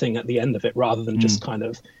the thing at the end of it, rather than just kind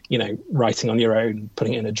of, you know, writing on your own,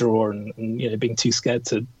 putting it in a drawer, and you know, being too scared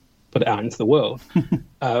to put it out into the world.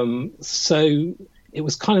 So it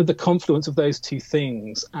was kind of the confluence of those two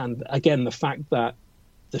things, and again, the fact that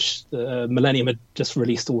the Millennium had just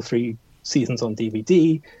released all 3 seasons on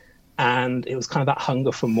DVD, and it was kind of that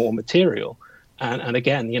hunger for more material. And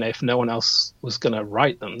again, you know, if no one else was going to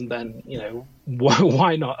write them, then, you know,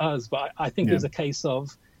 why not us? But I think it was a case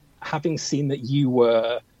of having seen that you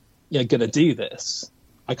were, you know, going to do this.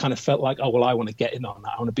 I kind of felt like, oh, well, I want to get in on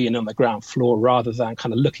that. I want to be in on the ground floor, rather than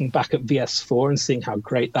kind of looking back at VS4 and seeing how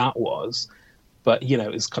great that was. But, you know,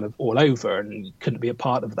 it's kind of all over, and you couldn't be a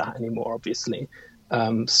part of that anymore, obviously.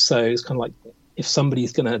 So it's kind of like, if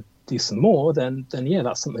somebody's going to do some more, then yeah,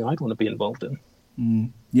 that's something I'd want to be involved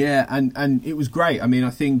in. Yeah, and it was great. I mean, I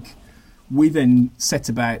think we then set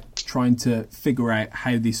about trying to figure out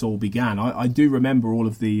how this all began. I do remember all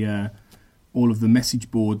of the message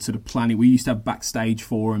board sort of planning. We used to have backstage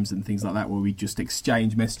forums and things like that where we just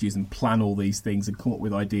exchange messages and plan all these things and come up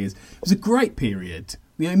with ideas. It was a great period.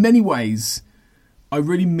 In many ways, I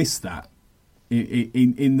really miss that.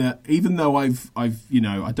 In that, even though I've I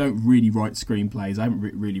don't really write screenplays. I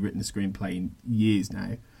haven't really written a screenplay in years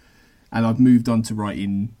now, and I've moved on to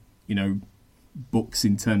writing, books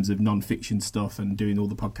in terms of non-fiction stuff and doing all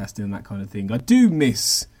the podcasting and that kind of thing. I do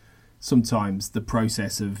miss sometimes the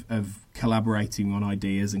process of collaborating on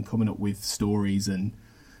ideas and coming up with stories, and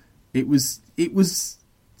it was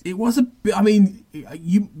a bit. I mean,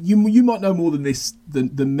 you might know more than this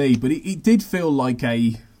than me, but it did feel like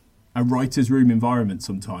a writer's room environment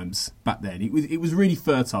sometimes back then. It was really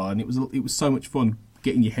fertile, and it was so much fun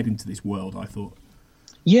getting your head into this world, I thought.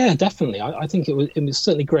 Yeah, definitely. I think it was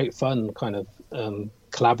certainly great fun, kind of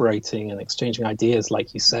collaborating and exchanging ideas,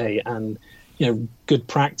 like you say, and good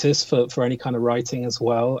practice for any kind of writing as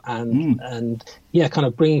well, and kind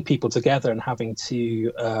of bringing people together and having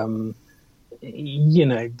to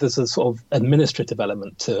there's a sort of administrative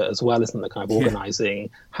element to it as well, isn't there? Kind of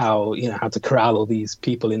organizing how to corral all these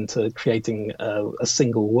people into creating a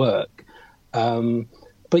single work.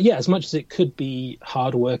 But yeah, as much as it could be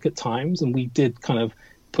hard work at times, and we did kind of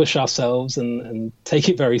push ourselves and take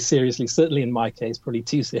it very seriously, certainly in my case, probably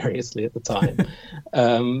too seriously at the time.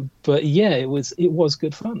 But yeah, it was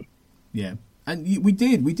good fun. Yeah. And we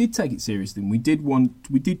did take it seriously, and we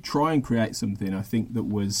did try and create something, I think, that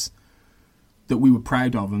we were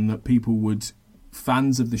proud of, and that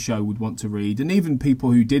fans of the show would want to read, and even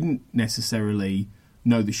people who didn't necessarily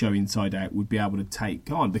know the show inside out would be able to take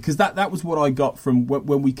on, because that was what I got from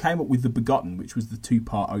when we came up with The Begotten, which was the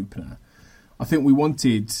 2-part opener. I think we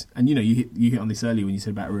wanted, and you hit on this earlier when you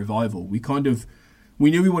said about a revival, we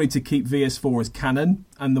knew we wanted to keep VS4 as canon,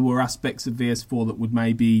 and there were aspects of VS4 that would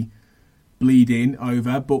maybe bleed in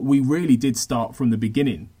over, but we really did start from the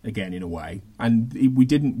beginning again, in a way, and we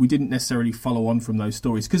didn't necessarily follow on from those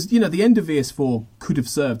stories, because the end of VS4 could have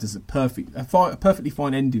served as a perfectly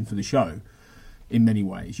fine ending for the show in many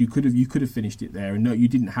ways. You could have finished it there, and no, you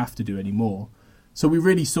didn't have to do any more. So we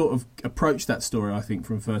really sort of approached that story, I think,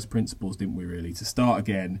 from first principles, didn't we, really, to start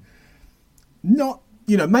again, not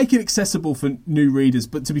make it accessible for new readers,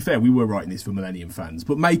 but to be fair, we were writing this for Millennium fans,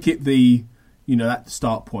 but make it that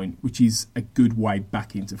start point, which is a good way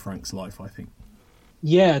back into Frank's life, I think.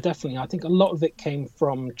 Yeah, definitely. I think a lot of it came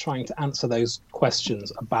from trying to answer those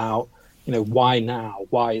questions about, why now?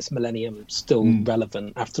 Why is Millennium still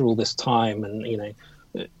relevant after all this time? And,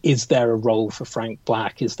 is there a role for Frank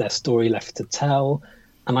Black? Is there story left to tell?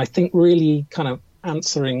 And I think really kind of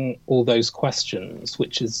answering all those questions,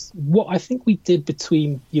 which is what I think we did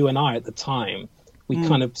between you and I at the time. We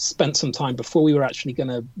kind of spent some time before we were actually going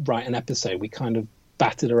to write an episode. We kind of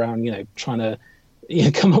batted around, trying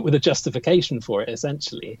to come up with a justification for it,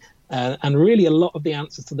 essentially. And really a lot of the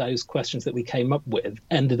answers to those questions that we came up with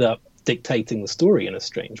ended up dictating the story in a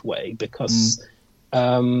strange way, because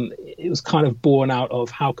it was kind of born out of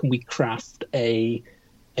how can we craft a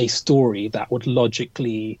story that would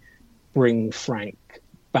logically bring Frank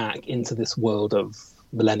back into this world of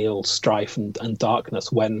millennial strife and darkness,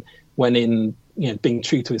 when in being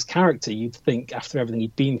true to his character, you'd think after everything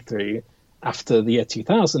he'd been through after the year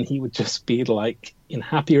 2000, he would just be like in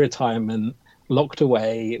happy retirement, locked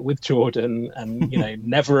away with Jordan, and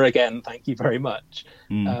never again, thank you very much.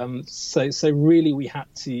 So really we had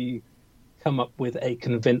to come up with a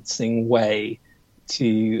convincing way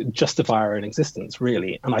to justify our own existence,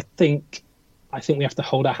 really. And I think we have to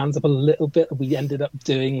hold our hands up a little bit. We ended up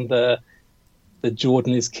doing the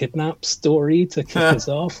Jordan is kidnapped story to kick us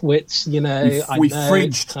off, which, we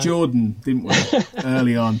fridged Jordan, didn't we,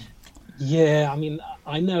 early on? Yeah, I mean,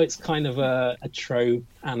 I know it's kind of a trope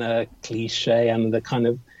and a cliche, and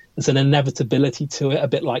there's an inevitability to it, a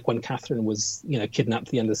bit like when Catherine was, kidnapped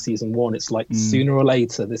at the end of season 1. It's like sooner or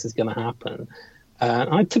later this is going to happen.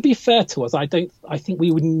 To be fair to us, I think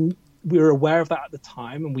we were aware of that at the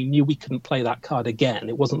time, and we knew we couldn't play that card again.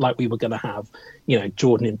 It wasn't like we were going to have,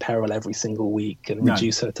 Jordan in peril every single week and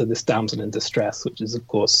reduce her to this damsel in distress, which is, of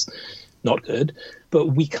course, not good. But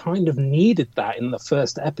we kind of needed that in the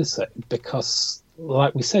first episode because,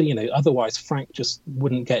 like we said, otherwise Frank just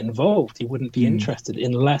wouldn't get involved. He wouldn't be interested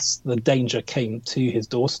unless the danger came to his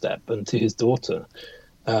doorstep and to his daughter.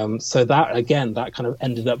 So that kind of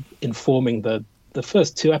ended up informing the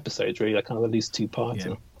first 2 episodes, really, like kind of at least 2-parter.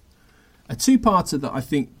 Yeah. A 2-parter that I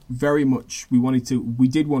think very much we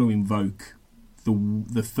did want to invoke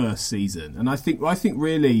the first season, and I think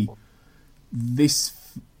really this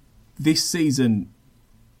season,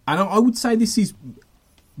 and I would say this is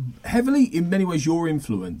heavily, in many ways, your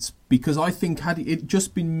influence, because I think had it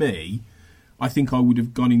just been me, I think I would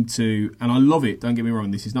have gone into, and I love it, don't get me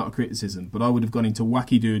wrong, this is not a criticism, but I would have gone into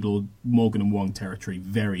Wacky Doodle, Morgan and Wong territory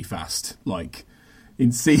very fast. Like,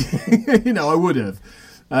 I would have.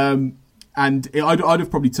 And I'd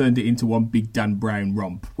have probably turned it into one big Dan Brown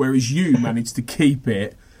romp, whereas you managed to keep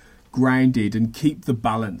it grounded and keep the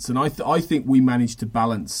balance. And I think we managed to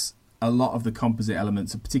balance a lot of the composite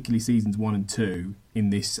elements, particularly seasons 1 and 2 in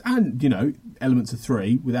this, and, elements of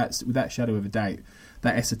 3, without shadow of a doubt,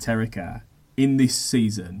 that esoterica in this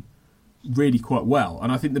season really quite well.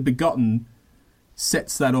 And I think The Begotten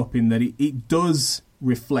sets that up in that it does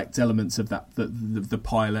reflect elements of that the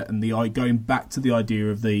pilot and the going back to the idea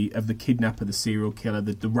of the kidnapper, the serial killer,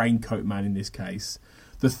 the raincoat man in this case,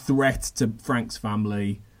 the threat to Frank's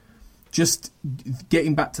family, just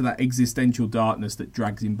getting back to that existential darkness that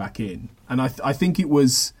drags him back in. And I think it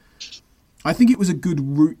was a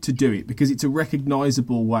good route to do it, because it's a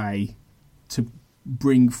recognisable way to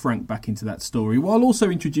bring Frank back into that story, while also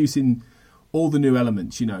introducing all the new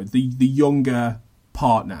elements, the younger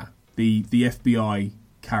partner, the FBI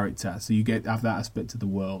character, so you have that aspect of the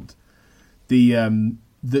world, the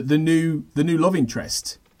new love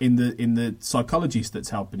interest in the psychologist that's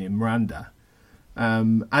helping him, Miranda,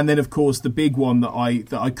 and then of course the big one that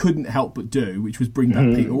I couldn't help but do, which was bring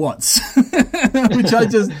back Peter Watts, which I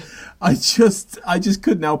just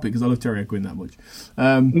couldn't help it because I love Terry O'Quinn that much.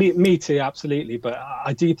 Me too, absolutely. But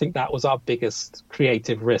I do think that was our biggest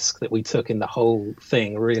creative risk that we took in the whole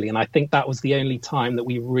thing, really. And I think that was the only time that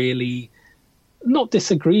we really not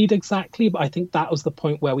disagreed exactly, but I think that was the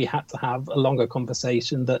point where we had to have a longer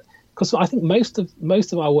conversation. Because I think most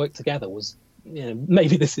of our work together was,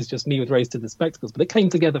 maybe this is just me with Raised to the Spectacles, but it came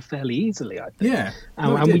together fairly easily, I think. Yeah,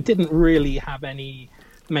 and we didn't really have any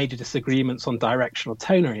major disagreements on direction or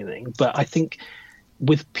tone or anything. But I think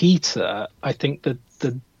with Peter, I think that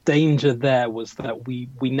the danger there was that we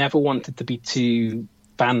never wanted to be too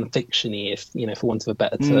fan fiction-y, for want of a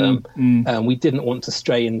better term. We didn't want to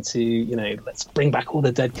stray into, let's bring back all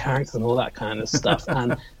the dead characters and all that kind of stuff.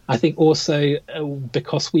 And I think also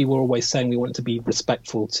because we were always saying we wanted to be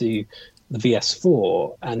respectful to the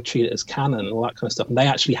VS4 and treat it as canon and all that kind of stuff. And they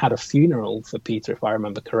actually had a funeral for Peter, if I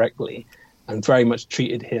remember correctly, and very much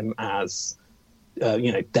treated him as,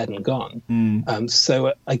 dead and gone.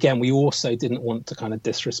 So again, we also didn't want to kind of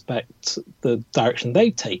disrespect the direction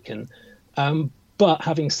they'd taken. But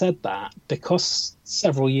having said that, because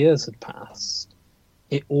several years had passed,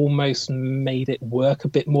 it almost made it work a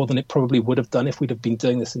bit more than it probably would have done if we'd have been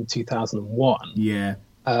doing this in 2001. Yeah.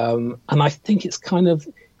 And I think it's kind of,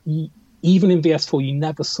 even in VS4, you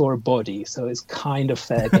never saw a body, so it's kind of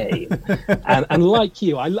fair game. and like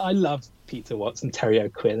you, I love Peter Watts and Terry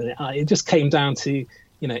O'Quinn. And it just came down to,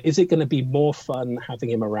 is it going to be more fun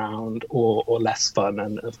having him around or less fun?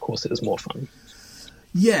 And of course, it was more fun.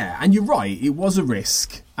 Yeah, and you're right. It was a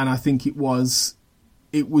risk, and I think it was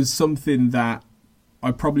something that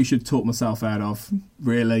I probably should have taught myself out of,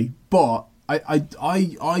 really. But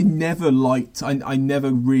I never liked. I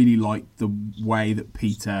never really liked the way that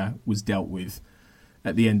Peter was dealt with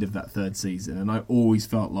at the end of that third season, and I always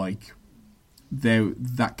felt like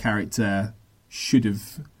that character should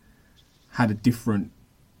have had a different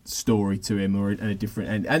story to him or a different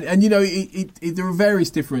end. And there are various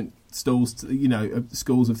different schools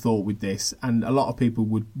of thought with this, and a lot of people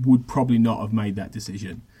would probably not have made that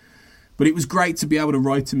decision. But it was great to be able to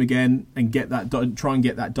write him again and try and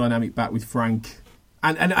get that dynamic back with Frank.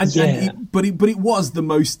 But it was the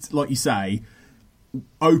most, like you say,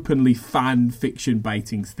 openly fan fiction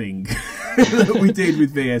baiting thing that we did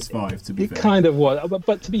with VS5. To be fair, it kind of was.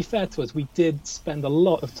 But to be fair to us, we did spend a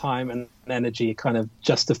lot of time and energy kind of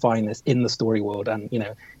justifying this in the story world, and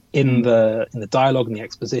in the dialogue and the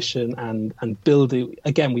exposition, and building.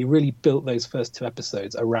 Again, we really built those first 2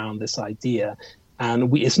 episodes around this idea.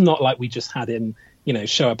 And it's not like we just had him,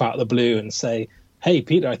 show up out of the blue and say, "Hey,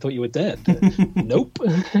 Peter, I thought you were dead." Nope.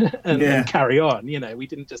 and carry on. We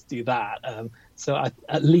didn't just do that. So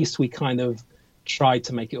at least we kind of tried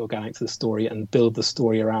to make it organic to the story and build the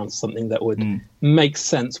story around something that would make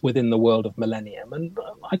sense within the world of Millennium. And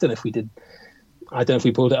I don't know if we did. I don't know if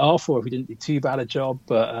we pulled it off or if we didn't do too bad a job,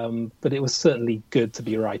 but it was certainly good to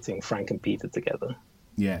be writing Frank and Peter together.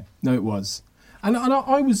 Yeah, no, it was. And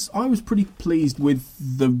I was pretty pleased with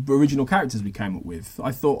the original characters we came up with.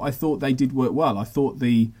 I thought they did work well. I thought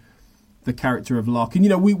the character of Locke,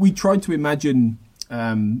 and we tried to imagine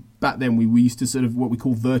back then we used to sort of what we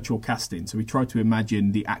call virtual casting. So we tried to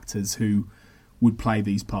imagine the actors who would play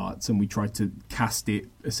these parts, and we tried to cast it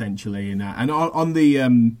essentially. And on the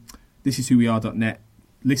thisiswhoweare.net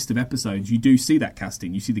list of episodes, you do see that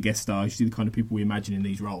casting. You see the guest stars, you see the kind of people we imagine in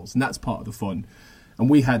these roles, and that's part of the fun. And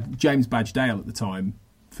we had James Badge Dale at the time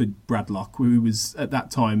for Bradlock, who was at that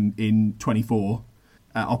time in 24,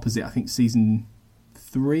 opposite, I think, season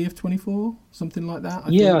 3 of 24, something like that.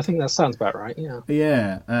 I think that sounds about right.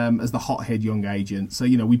 Yeah, as the hothead young agent. So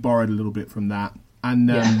we borrowed a little bit from that,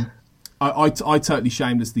 and I totally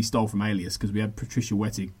shamelessly stole from Alias because we had Patricia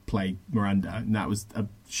Wettig play Miranda, and that was a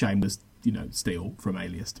shameless steal from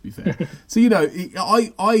Alias, to be fair. So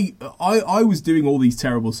I was doing all these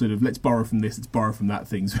terrible sort of let's borrow from this, let's borrow from that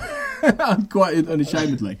things, quite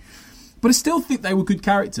unashamedly. But I still think they were good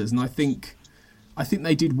characters, and I think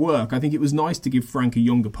they did work. I think it was nice to give Frank a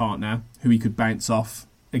younger partner who he could bounce off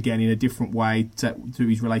again in a different way to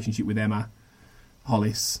his relationship with Emma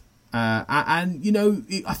Hollis.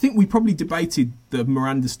 I think we probably debated the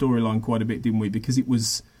Miranda storyline quite a bit, didn't we? Because it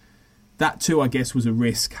was that too, I guess, was a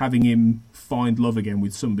risk, having him find love again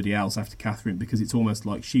with somebody else after Catherine, because it's almost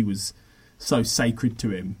like she was so sacred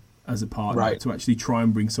to him as a partner. Right. To actually try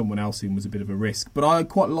and bring someone else in was a bit of a risk. But I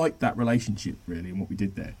quite liked that relationship, really, and what we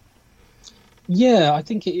did there. Yeah, I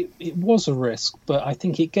think it was a risk, but I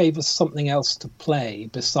think it gave us something else to play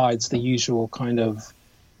besides the usual kind of,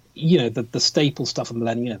 the staple stuff of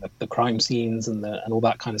Millennium, the crime scenes and all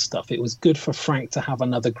that kind of stuff. It was good for Frank to have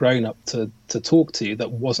another grown-up to talk to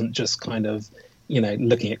that wasn't just kind of,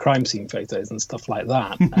 looking at crime scene photos and stuff like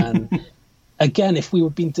that. And again, if we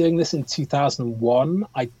had been doing this in 2001,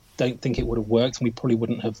 I don't think it would have worked, and we probably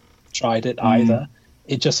wouldn't have tried it either.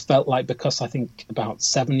 It just felt like, because I think about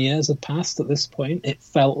 7 years had passed at this point, it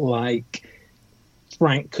felt like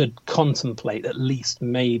Frank could contemplate at least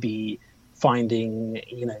maybe finding,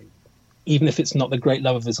 even if it's not the great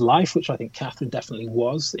love of his life, which I think Catherine definitely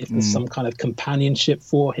was, if there's some kind of companionship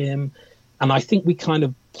for him. And I think we kind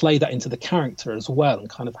of play that into the character as well, and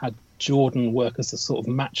kind of had Jordan work as a sort of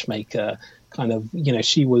matchmaker, kind of,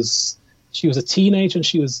 she was a teenager and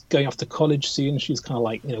she was going off to college soon. She was kind of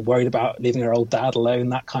like, worried about leaving her old dad alone,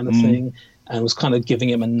 that kind of thing, and was kind of giving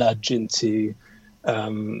him a nudge into,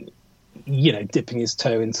 dipping his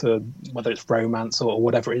toe into whether it's romance or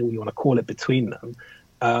whatever you want to call it between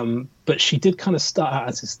them. But she did kind of start out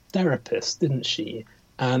as his therapist, didn't she?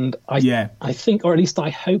 And I think, or at least I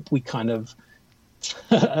hope, we kind of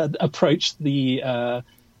approached the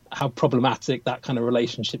how problematic that kind of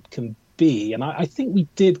relationship can be. And I think we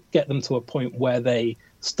did get them to a point where they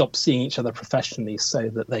stopped seeing each other professionally so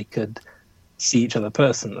that they could see each other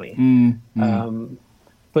personally.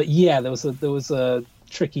 But yeah, there was a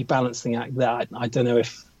tricky balancing act there. I don't know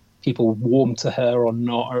if people warmed to her or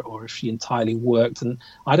not, or if she entirely worked. And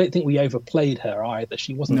I don't think we overplayed her either.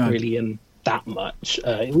 She wasn't really in that much.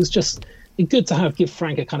 It was just good to give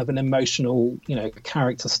Frank a kind of an emotional,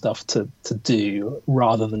 character stuff to do,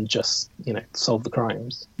 rather than just, solve the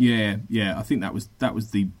crimes. Yeah. I think that was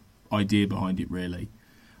the idea behind it, really.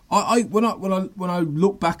 When I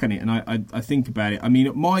look back on it and I think about it, I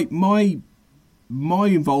mean, my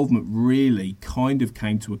involvement really kind of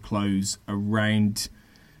came to a close around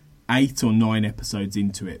 8 or 9 episodes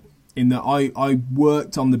into it. In that I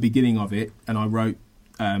worked on the beginning of it, and I wrote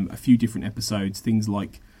a few different episodes, things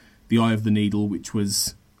like The Eye of the Needle, which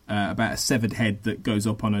was about a severed head that goes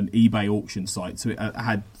up on an eBay auction site. So it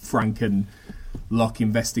had Frank and Locke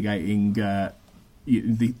investigating the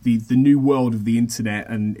new world of the internet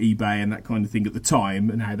and eBay and that kind of thing at the time,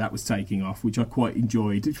 and how that was taking off, which I quite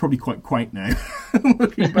enjoyed. It's probably quite quaint now,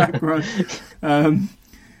 looking back, right?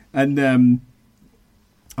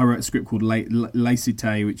 I wrote a script called La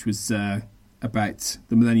Cité, which was about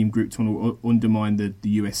the Millennium Group trying to undermine the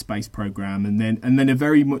US space program, and then a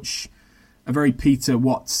very Peter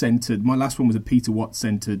Watts centered. My last one was a Peter Watts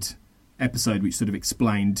centered episode, which sort of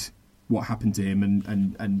explained what happened to him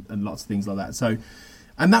and lots of things like that. So,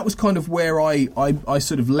 and that was kind of where I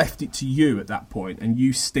sort of left it to you at that point, and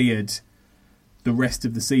you steered the rest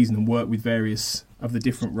of the season and worked with various of the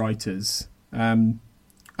different writers.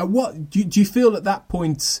 What do you feel at that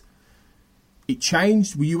point it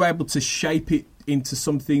changed? Were you able to shape it into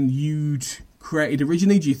something you'd created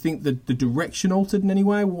originally? Do you think that the direction altered in any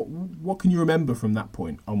way? What can you remember from that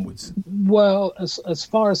point onwards? Well, as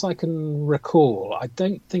far as I can recall, I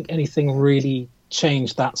don't think anything really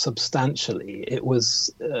changed that substantially. It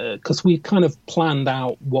was because we kind of planned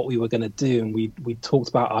out what we were going to do, and we talked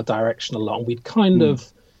about our direction a lot. And we'd kind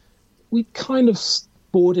of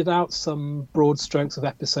boarded out some broad strokes of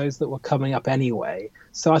episodes that were coming up anyway.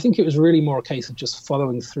 So I think it was really more a case of just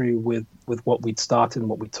following through with what we'd started and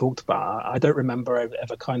what we talked about. I don't remember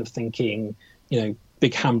ever kind of thinking,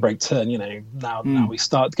 big handbrake turn, now we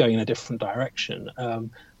start going in a different direction.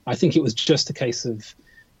 I think it was just a case of,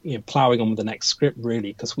 ploughing on with the next script,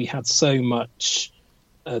 really, because we had so much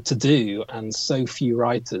to do and so few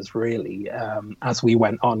writers, really. As we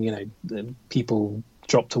went on, the people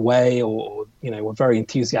dropped away or were very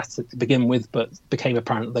enthusiastic to begin with, but became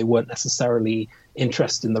apparent that they weren't necessarily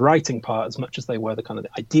interested in the writing part as much as they were the kind of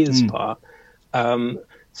the ideas part.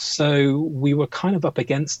 So we were kind of up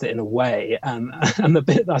against it in a way, and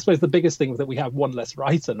I suppose the biggest thing was that we have one less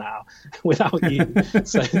writer now without you.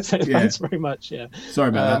 So thanks very much. Yeah, sorry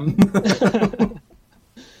about that.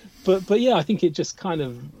 but yeah, I think it just kind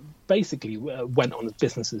of basically went on as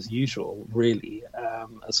business as usual, really,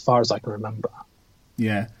 as far as I can remember.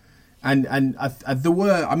 Yeah, and there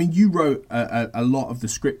were. I mean, you wrote a lot of the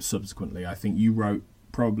script subsequently. I think you wrote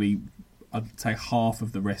probably, I'd say, half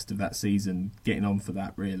of the rest of that season, getting on for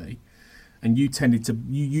that, really. And you tended to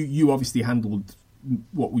you obviously handled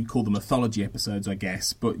what we'd call the mythology episodes, I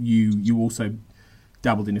guess, but you also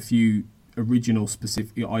dabbled in a few original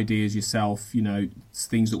specific ideas yourself.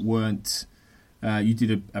 Things that weren't. You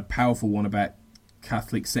did a powerful one about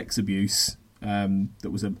Catholic sex abuse.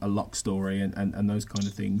 That was a Locke story and those kind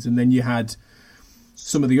of things. And then you had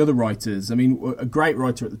some of the other writers. I mean, a great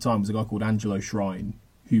writer at the time was a guy called Angelo Shrine,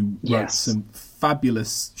 who wrote some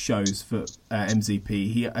fabulous shows for MZP.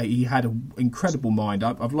 He had an incredible mind.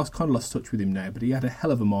 I've lost touch with him now, but he had a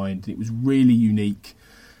hell of a mind. It was really unique,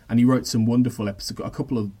 and he wrote some wonderful episodes. A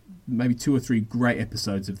couple of maybe 2 or 3 great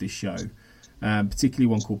episodes of this show, particularly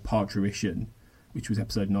one called Parturition, which was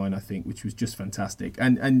episode 9, I think, which was just fantastic.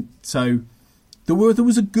 And so there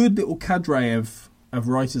was a good little cadre of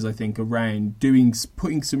writers, I think, around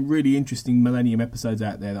putting some really interesting Millennium episodes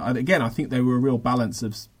out there. I think they were a real balance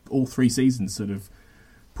of all 3 seasons sort of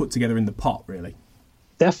put together in the pot, really.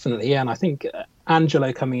 Definitely, yeah. And I think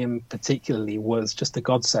Angelo coming in particularly was just a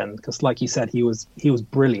godsend because, like you said, he was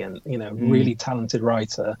brilliant, really talented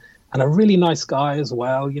writer and a really nice guy as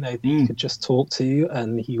well, you could just talk to,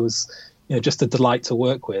 and he was just a delight to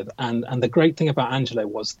work with. And the great thing about Angelo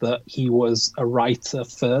was that he was a writer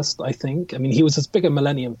first, I think. I mean, he was as big a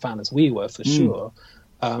Millennium fan as we were, for sure.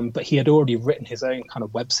 But he had already written his own kind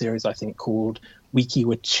of web series, I think, called Wiki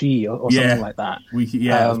with Chi or something like that.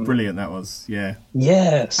 It was brilliant, that was, yeah.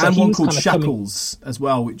 Yeah. So and one called Shackles as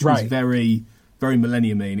well, which was very, very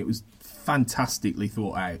Millennium-y, and it was fantastically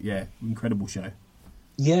thought out. Yeah, incredible show.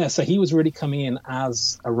 Yeah, so he was really coming in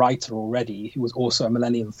as a writer already who was also a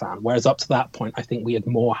Millennium fan, whereas up to that point, I think we had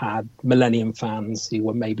more had Millennium fans who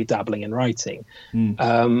were maybe dabbling in writing.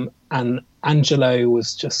 And Angelo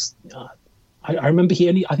was just... I remember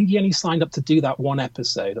I think he only signed up to do that one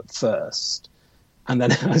episode at first. And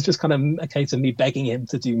then it was just kind of a case of me begging him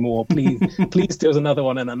to do more. Please do another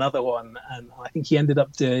one and another one. And I think he ended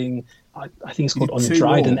up doing, I think it's called On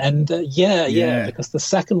Dryden Ender. Yeah, because the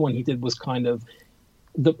second one he did was kind of...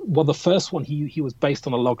 the first one he was based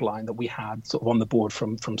on a log line that we had sort of on the board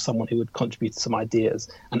from someone who had contributed some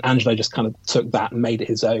ideas, and Angelo just kind of took that and made it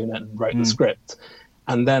his own and wrote the script.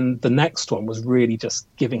 And then the next one was really just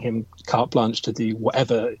giving him carte blanche to do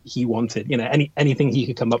whatever he wanted, anything he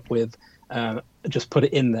could come up with, just put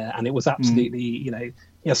it in there. And it was absolutely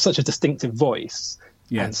such a distinctive voice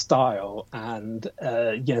and style, and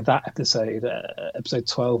that episode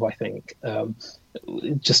 12, I think,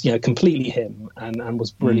 just completely him and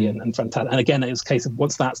was brilliant and fantastic. And again, it was a case of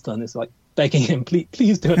once that's done, it's like begging him,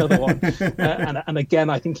 please do another one. And again,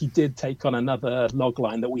 I think he did take on another log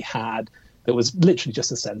line that we had that was literally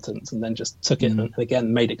just a sentence, and then just took it and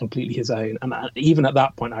again made it completely his own. And even at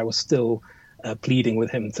that point, I was still pleading with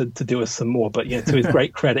him to do us some more, but to his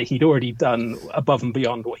great credit, he'd already done above and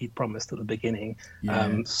beyond what he'd promised at the beginning.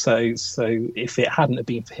 So if it hadn't have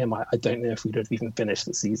been for him, I don't know if we'd have even finished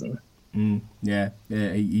the season.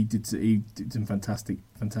 He did some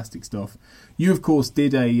fantastic stuff. You, of course,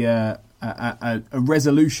 did a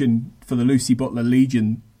resolution for the Lucy Butler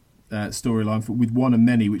Legion storyline with One and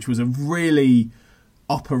Many, which was a really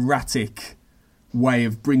operatic way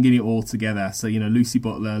of bringing it all together. So Lucy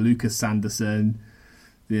Butler, Lucas Sanderson,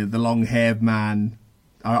 the long-haired man.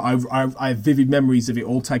 I have vivid memories of it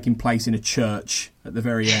all taking place in a church at the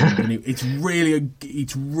very end, and it's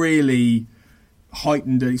really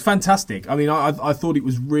heightened. It's fantastic. I mean, I thought it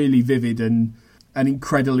was really vivid and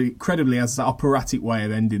incredibly as an operatic way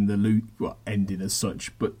of ending ending as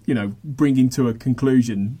such, but bringing to a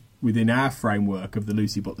conclusion within our framework of the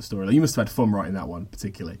Lucy Butler story. You must have had fun writing that one,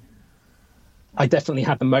 particularly. I definitely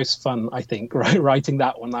had the most fun, I think, writing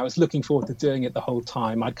that one. I was looking forward to doing it the whole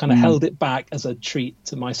time. I kind of held it back as a treat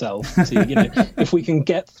to myself to, if we can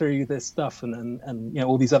get through this stuff and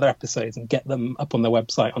all these other episodes and get them up on the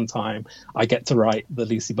website on time, I get to write the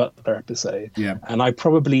Lucy Butler episode. Yeah. And I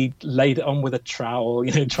probably laid it on with a trowel,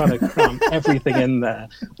 trying to cram everything in there,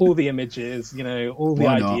 all the images, all the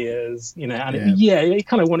ideas, and it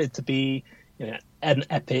kind of wanted to be, an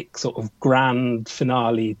epic sort of grand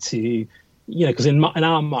finale to, because in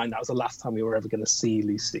our mind, that was the last time we were ever going to see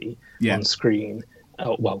Lucy on screen.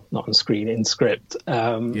 Well, not on screen, in script.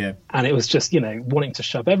 And it was just, wanting to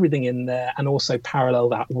shove everything in there and also parallel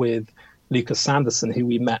that with Lucas Sanderson, who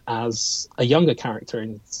we met as a younger character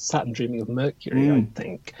in Saturn Dreaming of Mercury, I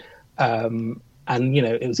think. And,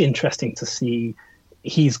 it was interesting to see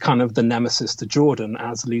he's kind of the nemesis to Jordan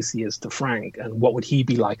as Lucy is to Frank, and what would he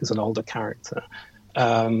be like as an older character?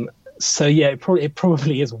 So it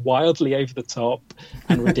probably is wildly over the top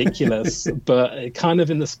and ridiculous, but kind of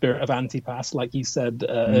in the spirit of Antipass, like you said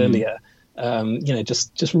earlier.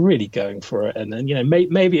 Just really going for it, and then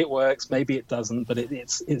maybe it works, maybe it doesn't, but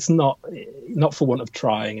it's not for want of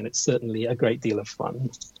trying, and it's certainly a great deal of fun.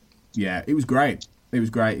 Yeah, it was great. It was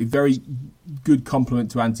great. A very good compliment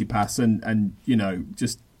to Antipass, and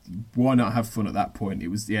just why not have fun at that point? It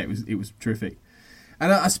was terrific.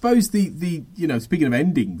 And I suppose the speaking of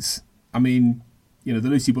endings, I mean, the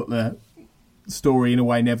Lucy Butler story in a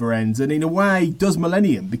way never ends, and in a way does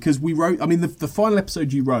Millennium, because we wrote. I mean, the final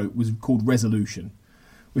episode you wrote was called Resolution,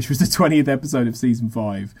 which was the 20th episode of season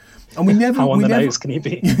 5, and we never. How on the nose can you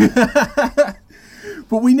be?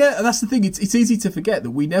 But we never. That's the thing. It's easy to forget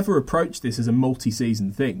that we never approached this as a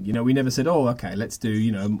multi-season thing. We never said, "Oh, okay, let's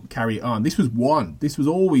do carry it on." This was one. This was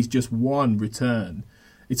always just one return.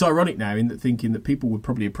 It's ironic now thinking that people would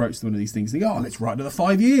probably approach one of these things and think, "Oh, let's write another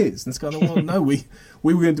 5 years." And it's kind of, well, no,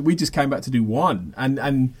 we just came back to do one,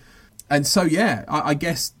 and so I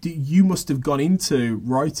guess you must have gone into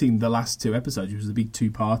writing the last 2 episodes, which was a big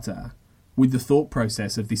 2-parter, with the thought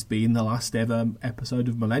process of this being the last ever episode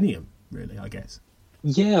of Millennium. Really, I guess.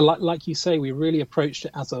 Yeah, like you say, we really approached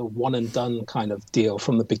it as a one and done kind of deal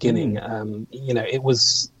from the beginning. It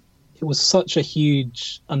was such a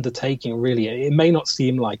huge undertaking, really. It may not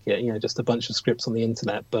seem like it, just a bunch of scripts on the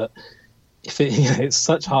internet, but it's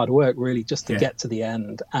such hard work, really, just to get to the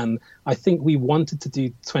end. And I think we wanted to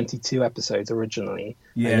do 22 episodes originally,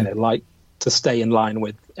 like to stay in line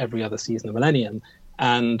with every other season of Millennium.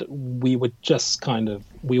 And we were just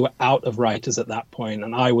we were out of writers at that point,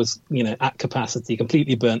 and I was, at capacity,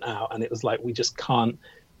 completely burnt out, and it was like we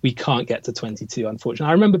can't get to 22, unfortunately.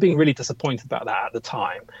 I remember being really disappointed about that at the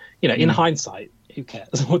time. In hindsight, who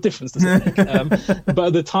cares? What difference does it make? But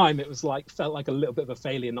at the time, it was felt like a little bit of a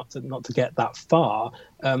failure not to get that far.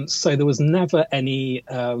 So there was never any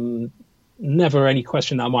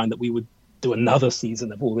question in our mind that we would do another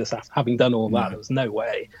season of all this having done all that. There was no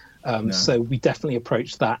way. So we definitely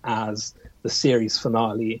approached that as the series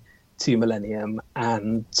finale to Millennium,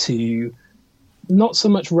 and to not so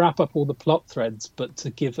much wrap up all the plot threads, but to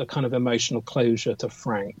give a kind of emotional closure to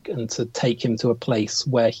Frank and to take him to a place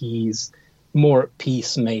where he's more at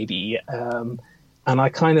peace, maybe. And I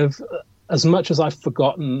kind of, as much as I've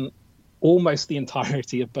forgotten almost the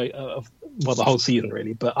entirety of the whole season,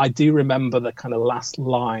 really, but I do remember the kind of last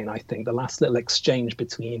line, I think, the last little exchange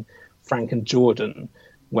between Frank and Jordan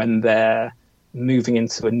when they're moving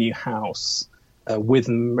into a new house with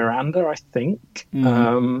Miranda, I think.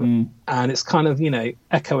 And it's kind of,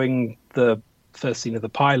 echoing the first scene of the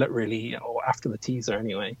pilot, really, or after the teaser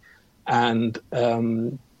anyway. And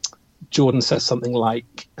Jordan says something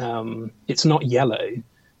like, "It's not yellow."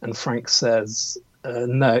 And Frank says,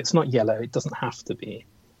 "No, it's not yellow. It doesn't have to be."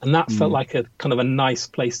 And that felt like a kind of a nice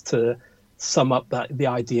place to sum up the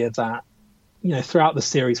idea that, throughout the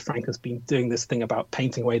series, Frank has been doing this thing about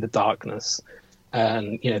painting away the darkness,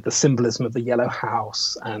 and the symbolism of the yellow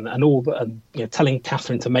house, and all that, and telling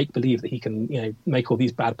Catherine to make believe that he can make all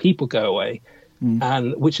these bad people go away,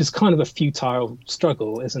 and which is kind of a futile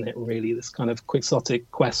struggle, isn't it? Really, this kind of quixotic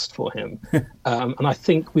quest for him, and I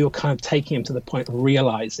think we were kind of taking him to the point of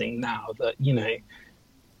realizing now that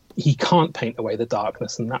he can't paint away the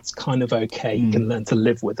darkness, and that's kind of okay. He can learn to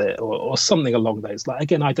live with it, or something along those lines.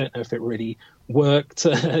 Again, I don't know if it really worked.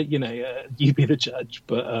 You be the judge.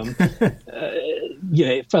 But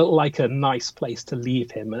it felt like a nice place to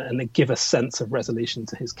leave him and give a sense of resolution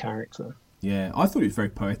to his character. Yeah, I thought it was very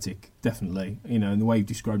poetic, definitely. And the way you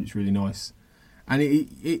described it's really nice. And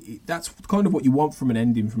it that's kind of what you want from an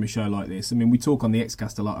ending from a show like this. I mean, we talk on the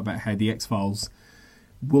Xcast a lot about how the X-Files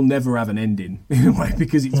will never have an ending in a way,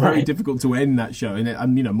 because it's very difficult to end that show.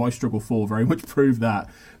 And you know, My Struggle 4 very much proved that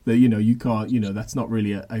you know, you can't, you know, that's not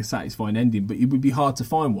really a satisfying ending, but it would be hard to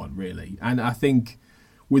find one, really. And I think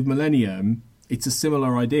with Millennium, it's a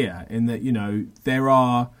similar idea in that, you know, there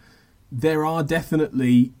are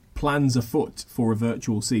definitely plans afoot for a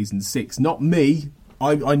virtual season 6. Not me.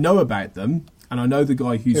 I know about them, and I know the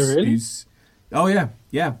guy who's oh yeah.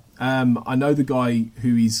 I know the guy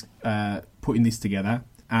who is putting this together,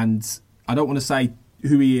 and I don't want to say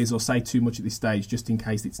who he is or say too much at this stage, just in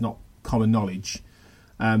case it's not common knowledge.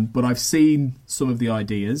 But I've seen some of the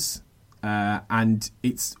ideas, and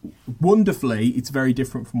it's very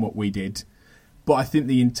different from what we did. But I think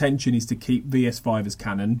the intention is to keep VS5 as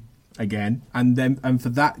canon again, and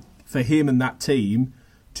for him and that team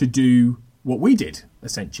to do what we did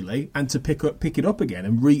essentially, and to pick it up again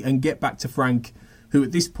and get back to Frank, who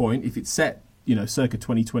at this point, if it's set, you know, circa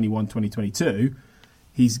 2021, 2022,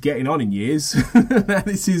 he's getting on in years.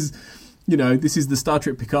 This is the Star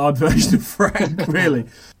Trek Picard version of Frank, really,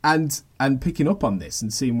 and picking up on this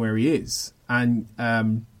and seeing where he is, and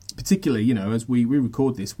particularly, you know, as we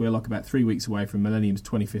record this, we're like about 3 weeks away from Millennium's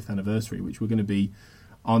 25th anniversary, which we're going to be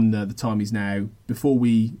on the time is now, before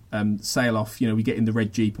we sail off. You know, we get in the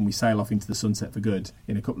red Jeep and we sail off into the sunset for good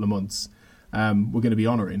in a couple of months. We're going to be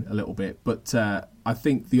honouring a little bit, but I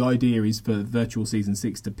think the idea is for Virtual Season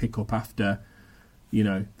 6 to pick up after, you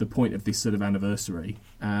know, the point of this sort of anniversary,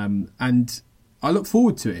 and I look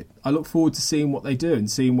forward to it. I look forward to seeing what they do and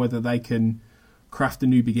seeing whether they can craft a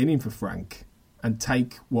new beginning for Frank and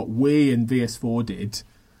take what we and VS4 did,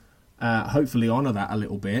 hopefully honour that a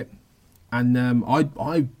little bit. And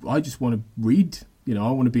I just want to read. You know,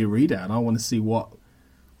 I want to be a reader, and I want to see what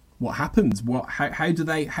happens. How do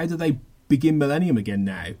they begin Millennium again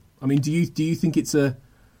now? I mean, do you think it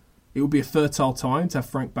would be a fertile time to have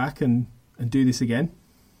Frank back and do this again?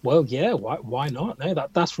 Well, yeah, why not? No,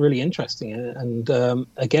 that's really interesting. And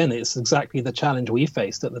again, it's exactly the challenge we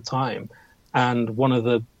faced at the time. And one of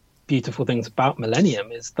the beautiful things about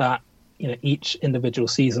Millennium is that, you know, each individual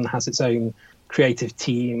season has its own creative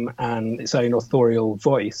team and its own authorial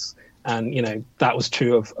voice. And, you know, that was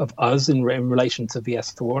true of us in relation to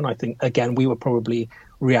VS4. And I think, again, we were probably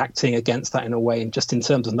reacting against that in a way, and just in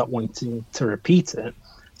terms of not wanting to repeat it.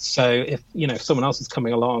 So if, you know, if someone else is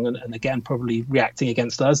coming along and again, probably reacting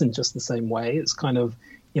against us in just the same way, it's kind of,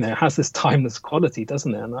 you know, has this timeless quality,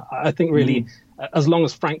 doesn't it? And I think really, as long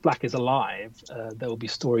as Frank Black is alive, there will be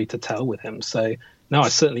story to tell with him. So no, I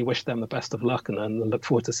certainly wish them the best of luck, and look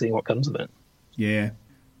forward to seeing what comes of it. Yeah,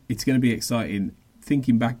 it's going to be exciting.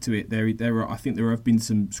 Thinking back to it, I think there have been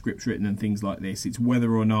some scripts written and things like this. It's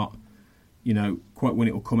whether or not, you know, quite when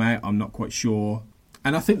it will come out, I'm not quite sure.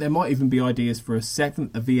 And I think there might even be ideas for a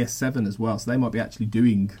VS7 as well. So they might be actually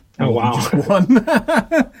doing just one.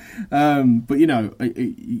 But you know,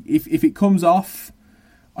 if it comes off,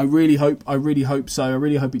 I really hope so. I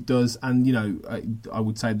really hope it does. And you know, I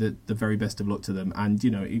would say that the very best of luck to them. And you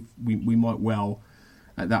know, if we might well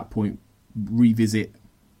at that point revisit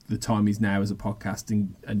The Time Is Now as a podcast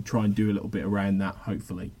and try and do a little bit around that,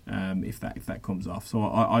 hopefully, if that comes off. So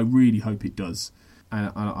I really hope it does. And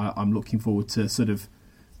I'm looking forward to sort of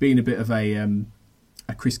being a bit of a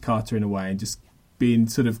Chris Carter in a way, and just being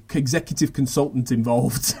sort of executive consultant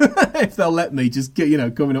involved, if they'll let me, just get, you know,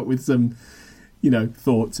 coming up with some, you know,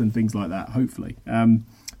 thoughts and things like that, hopefully.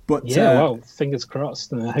 But well, fingers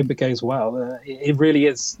crossed. I hope it goes well. It really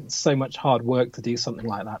is so much hard work to do something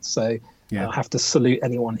like that. So I have to salute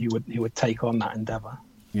anyone who would take on that endeavour.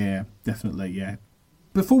 Yeah, definitely. Yeah.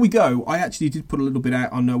 Before we go, I actually did put a little bit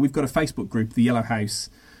out on. We've got a Facebook group, the Yellow House,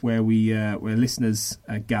 where where listeners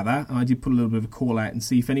gather, and I did put a little bit of a call out and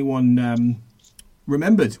see if anyone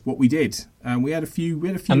remembered what we did. We had a few.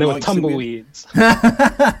 And there were tumbleweeds.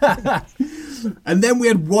 And then we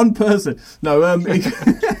had one person. No,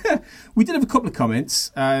 we did have a couple of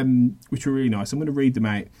comments, which were really nice. I'm going to read them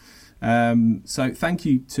out. So thank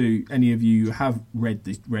you to any of you who have read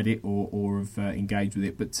it or have engaged with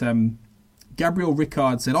it. But Gabriel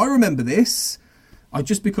Ricard said, I remember this. I'd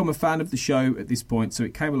just become a fan of the show at this point, so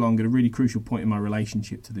it came along at a really crucial point in my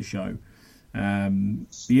relationship to the show.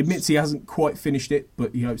 He admits he hasn't quite finished it,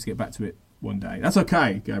 but he hopes to get back to it one day. That's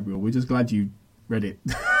okay, Gabriel. We're just glad you read it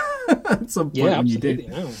at some point when you did.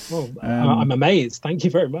 Yeah. Well, I'm amazed. Thank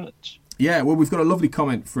you very much. Yeah, well, we've got a lovely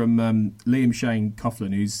comment from Liam Shane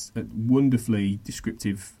Coughlin, who's a wonderfully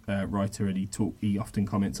descriptive writer, and he often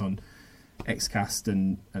comments on Xcast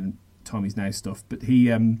and Time Is Now stuff. But he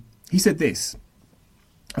said this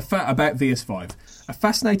about VS5. A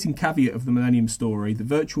fascinating caveat of the Millennium story, the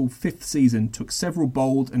virtual 5th season took several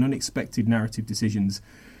bold and unexpected narrative decisions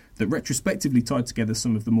that retrospectively tied together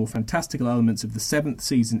some of the more fantastical elements of the 7th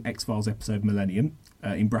season X-Files episode Millennium,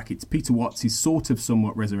 in brackets Peter Watts' sort of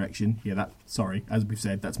somewhat resurrection. Yeah, as we've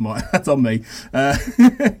said, that's on me.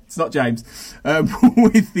 It's not James.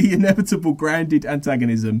 With the inevitable grounded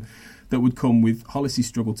antagonism that would come with Hollis'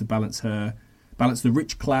 struggle to balance the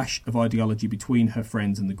rich clash of ideology between her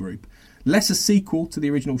friends and the group. Less a sequel to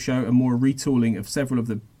the original show and more a retooling of several of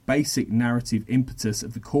the basic narrative impetus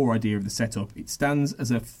of the core idea of the setup, it stands as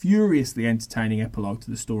a furiously entertaining epilogue to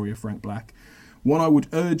the story of Frank Black, one I would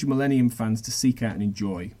urge Millennium fans to seek out and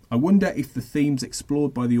enjoy. I wonder if the themes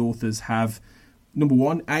explored by the authors have, number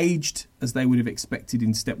one, aged as they would have expected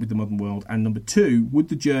in step with the modern world, and number two, would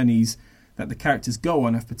the journeys that the characters go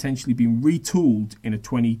on have potentially been retooled in a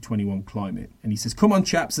 2021 climate. And he says, come on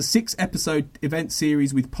chaps, a 6-episode event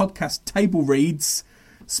series with podcast table reads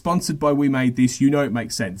sponsored by We Made This, you know it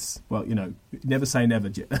makes sense. Well, never say never,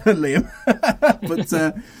 Liam. But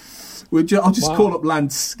I'll just call up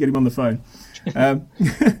Lance, get him on the phone.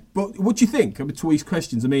 But what do you think? To these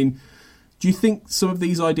questions, I mean, do you think some of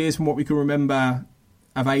these ideas from what we can remember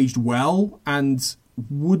have aged well? And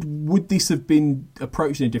would this have been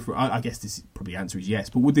approached in a different... I guess this probably answer is yes,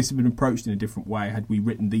 but would this have been approached in a different way had we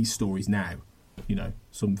written these stories now,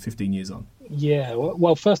 some 15 years on? Yeah,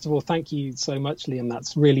 well, first of all, thank you so much, Liam.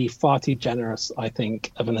 That's really far too generous, I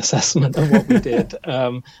think, of an assessment of what we did.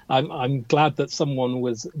 I'm glad that someone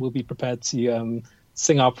will be prepared to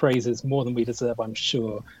sing our praises more than we deserve, I'm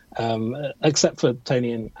sure, except for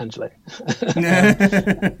Tony and Angelo.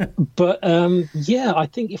 But I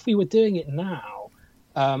think if we were doing it now,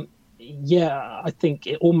 I think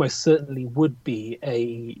it almost certainly would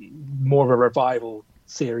be more of a revival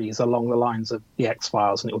series along the lines of the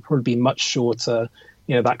X-Files, and it would probably be much shorter,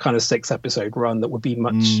 that kind of 6-episode run that would be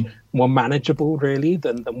much more manageable really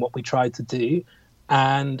than what we tried to do.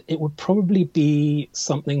 And it would probably be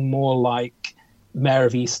something more like Mayor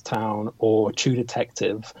of Easttown or True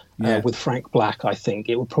Detective with Frank Black. I think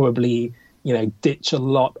it would probably ditch a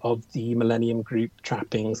lot of the Millennium Group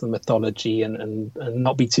trappings and mythology and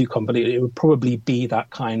not be too convoluted. It would probably be that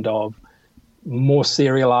kind of more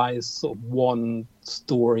serialized sort of one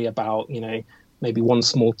story about maybe one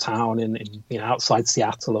small town in outside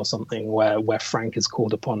Seattle or something where Frank is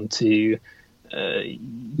called upon to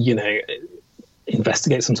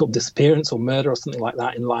investigate some sort of disappearance or murder or something like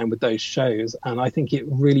that in line with those shows. And I think it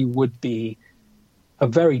really would be a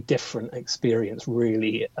very different experience,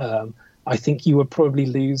 really. I think you would probably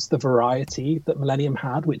lose the variety that Millennium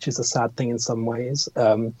had, which is a sad thing in some ways.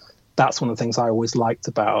 That's one of the things I always liked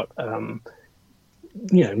about all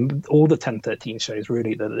the 10-13 shows,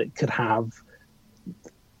 really, that it could have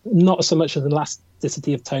not so much of the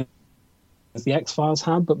elasticity of tone as the X-Files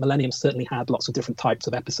had, but Millennium certainly had lots of different types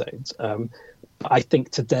of episodes. I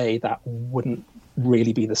think today that wouldn't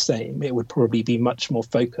really be the same. It would probably be much more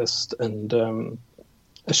focused and a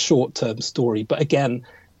short-term story. But again,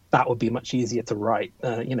 that would be much easier to write.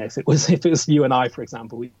 If it was you and I, for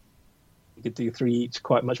example, we could do 3 each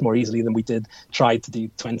quite much more easily than we tried to do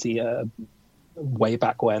 20 way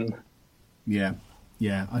back when. Yeah.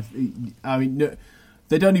 I mean, no,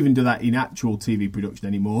 they don't even do that in actual TV production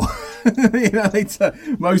anymore.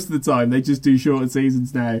 Most of the time they just do shorter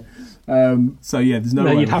seasons now. There's no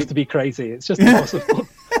way. You'd have to be crazy. It's just impossible.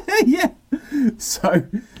 Yeah. So,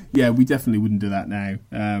 we definitely wouldn't do that now.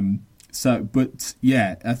 I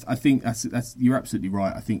think that's you're absolutely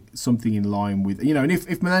right. I think something in line with, and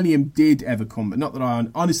if Millennium did ever come, not that I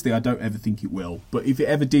don't ever think it will, but if it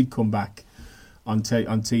ever did come back on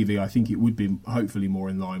TV, I think it would be hopefully more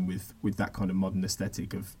in line with that kind of modern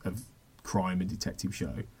aesthetic of crime and detective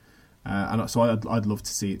show. And so I'd love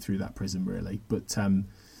to see it through that prism, really. But thank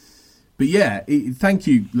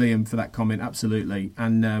you, Liam, for that comment. Absolutely.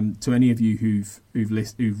 And to any of you who've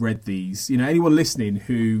read these, anyone listening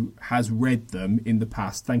who has read them in the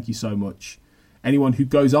past, thank you so much. Anyone who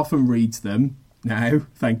goes off and reads them now,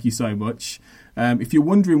 thank you so much. If you're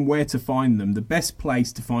wondering where to find them, the best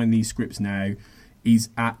place to find these scripts now is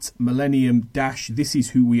at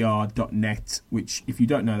millennium-thisiswhoweare.net, which, if you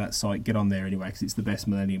don't know that site, get on there anyway, because it's the best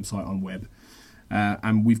Millennium site on web.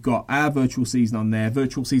 And we've got our virtual season on there.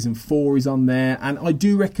 Virtual season 4 is on there. And I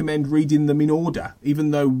do recommend reading them in order.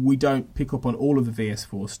 Even though we don't pick up on all of the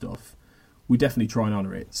VS4 stuff, we definitely try and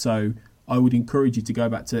honour it. So I would encourage you to go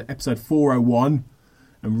back to episode 401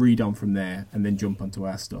 and read on from there, and then jump onto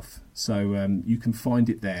our stuff. So you can find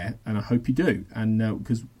it there, and I hope you do. And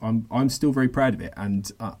because I'm still very proud of it,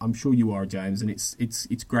 and I'm sure you are, James. And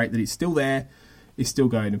it's great that it's still there, it's still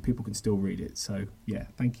going, and people can still read it. So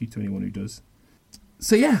thank you to anyone who does.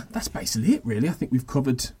 So that's basically it, really. I think we've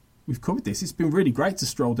covered this. It's been really great to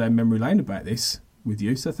stroll down memory lane about this. with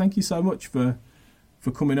you. So thank you so much for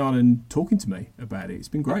coming on and talking to me about it. It's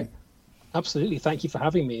been great. Absolutely. Thank you for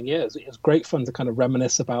having me. And yeah, it was great fun to kind of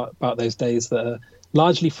reminisce about those days that are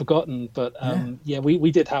largely forgotten. But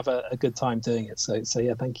we did have a good time doing it. So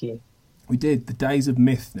yeah, thank you. We did. The days of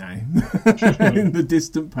myth now in the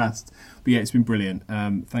distant past. But yeah, it's been brilliant.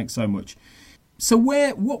 Thanks so much. So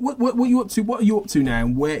what are you up to? What are you up to now?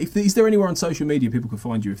 And is there anywhere on social media people can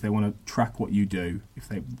find you if they want to track what you do, if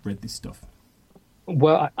they've read this stuff?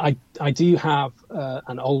 Well, I do have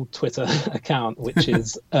an old Twitter account, which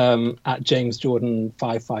is at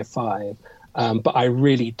JamesJordan555, but I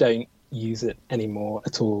really don't use it anymore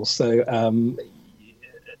at all. So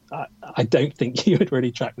I don't think you would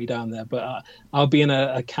really track me down there, but I'll be in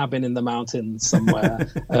a cabin in the mountains somewhere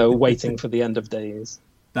waiting for the end of days.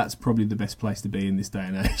 That's probably the best place to be in this day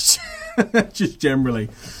and age, just generally.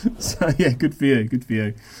 So yeah, good for you.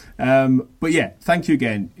 But yeah, thank you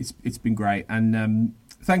again. It's been great, and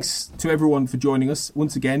thanks to everyone for joining us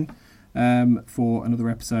once again for another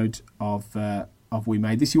episode of We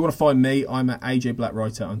Made This. You want to find me? I'm at AJ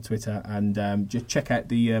Blackwriter on Twitter, and just check out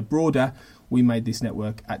the broader We Made This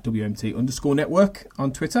network at WMT_network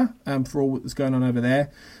on Twitter for all that's going on over there.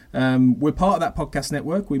 We're part of that podcast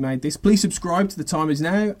network, We Made This. Please subscribe to The Time Is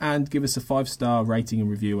Now and give us a 5-star rating and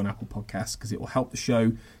review on Apple Podcasts, because it will help the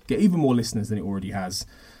show get even more listeners than it already has.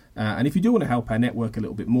 And if you do want to help our network a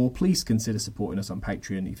little bit more, please consider supporting us on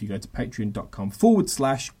Patreon if you go to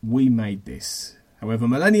patreon.com/We Made This. However,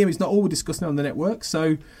 Millennium is not all we're discussing on the network,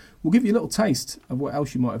 so we'll give you a little taste of what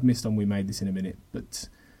else you might have missed on We Made This in a minute. But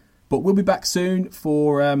we'll be back soon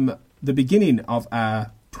for the beginning of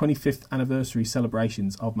our 25th anniversary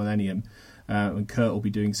celebrations of Millennium, and Kurt will be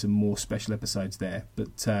doing some more special episodes there.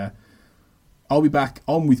 But I'll be back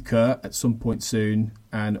on with Kurt at some point soon,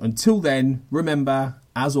 and until then, remember,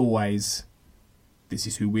 as always, this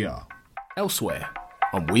is who we are. Elsewhere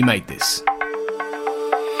on We Made This.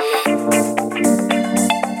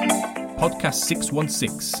 Podcast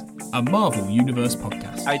 616, a Marvel Universe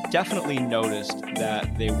podcast. I definitely noticed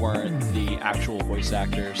that they weren't the actual voice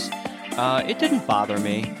actors. It didn't bother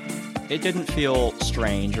me. It didn't feel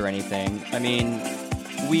strange or anything. I mean,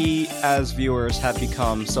 we as viewers have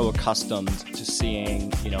become so accustomed to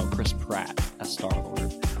seeing, Chris Pratt as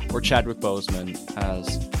Star-Lord, or Chadwick Boseman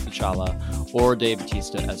as T'Challa, or Dave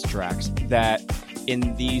Bautista as Drax, that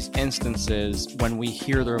in these instances, when we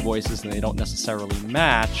hear their voices and they don't necessarily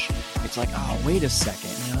match, it's like, oh, wait a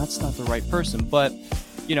second, that's not the right person. But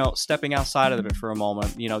stepping outside of it for a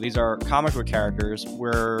moment, these are comic book characters.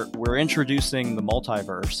 We're introducing the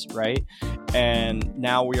multiverse, right? And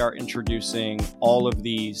now we are introducing all of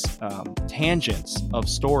these tangents of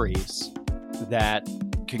stories that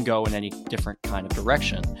can go in any different kind of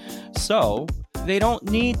direction. So they don't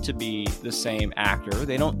need to be the same actor.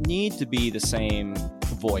 They don't need to be the same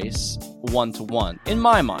voice one-to-one, in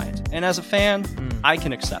my mind. And as a fan, I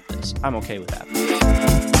can accept this. I'm okay with that.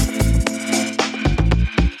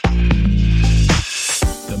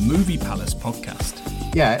 The Movie Palace podcast.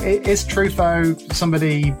 Yeah, is Truffaut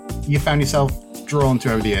somebody you found yourself drawn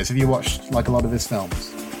to over the years? Have you watched a lot of his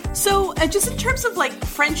films? So, just in terms of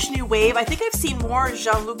French New Wave, I think I've seen more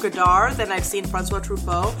Jean-Luc Godard than I've seen Francois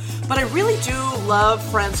Truffaut. But I really do love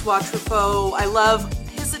Francois Truffaut. I love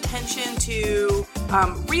his attention to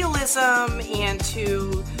realism and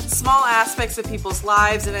to small aspects of people's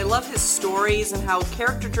lives. And I love his stories and how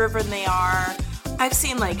character-driven they are. I've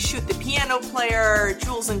seen Shoot the Piano Player,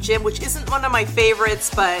 Jules and Jim, which isn't one of my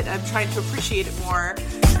favorites, but I'm trying to appreciate it more.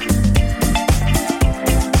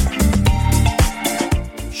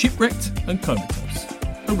 Shipwrecked and Comatose,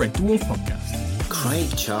 a Red Dwarf podcast. Craig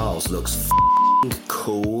Charles looks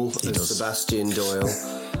cool as Sebastian Doyle.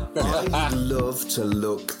 I would love to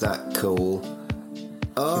look that cool.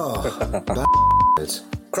 Oh,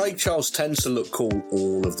 Craig Charles tends to look cool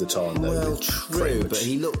all of the time, though. Well, true, but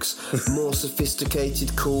he looks more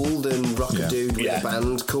sophisticated cool than Rock-a-Dude with a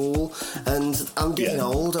band cool. And I'm getting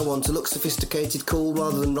old. I want to look sophisticated cool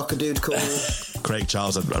rather than Rock-a-Dude cool. Craig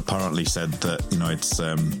Charles apparently said that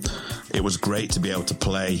it was great to be able to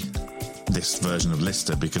play this version of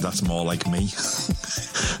Lister because that's more like me.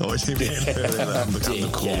 Always being the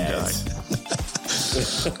cool guy.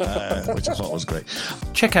 Which I thought was great.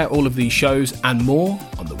 Check out all of these shows and more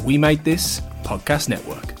on the We Made This podcast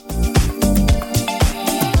network.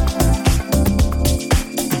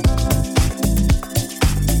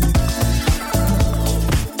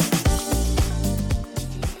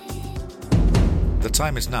 The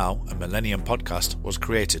Time Is Now, a Millennium podcast, was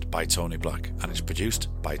created by Tony Black and is produced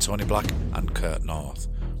by Tony Black and Kurt North.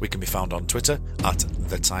 We can be found on Twitter at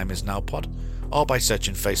The Time Is Now Pod, or by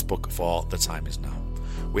searching Facebook for The Time Is Now.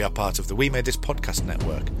 We are part of the We Made This Podcast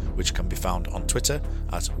network, which can be found on Twitter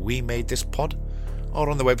at We Made This Pod or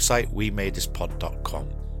on the website WeMadeThisPod.com.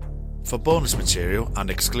 For bonus material and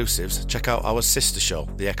exclusives, check out our sister show,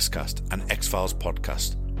 The Xcast, and X-Files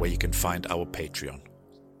podcast, where you can find our Patreon.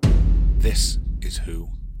 This is who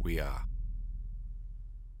we are.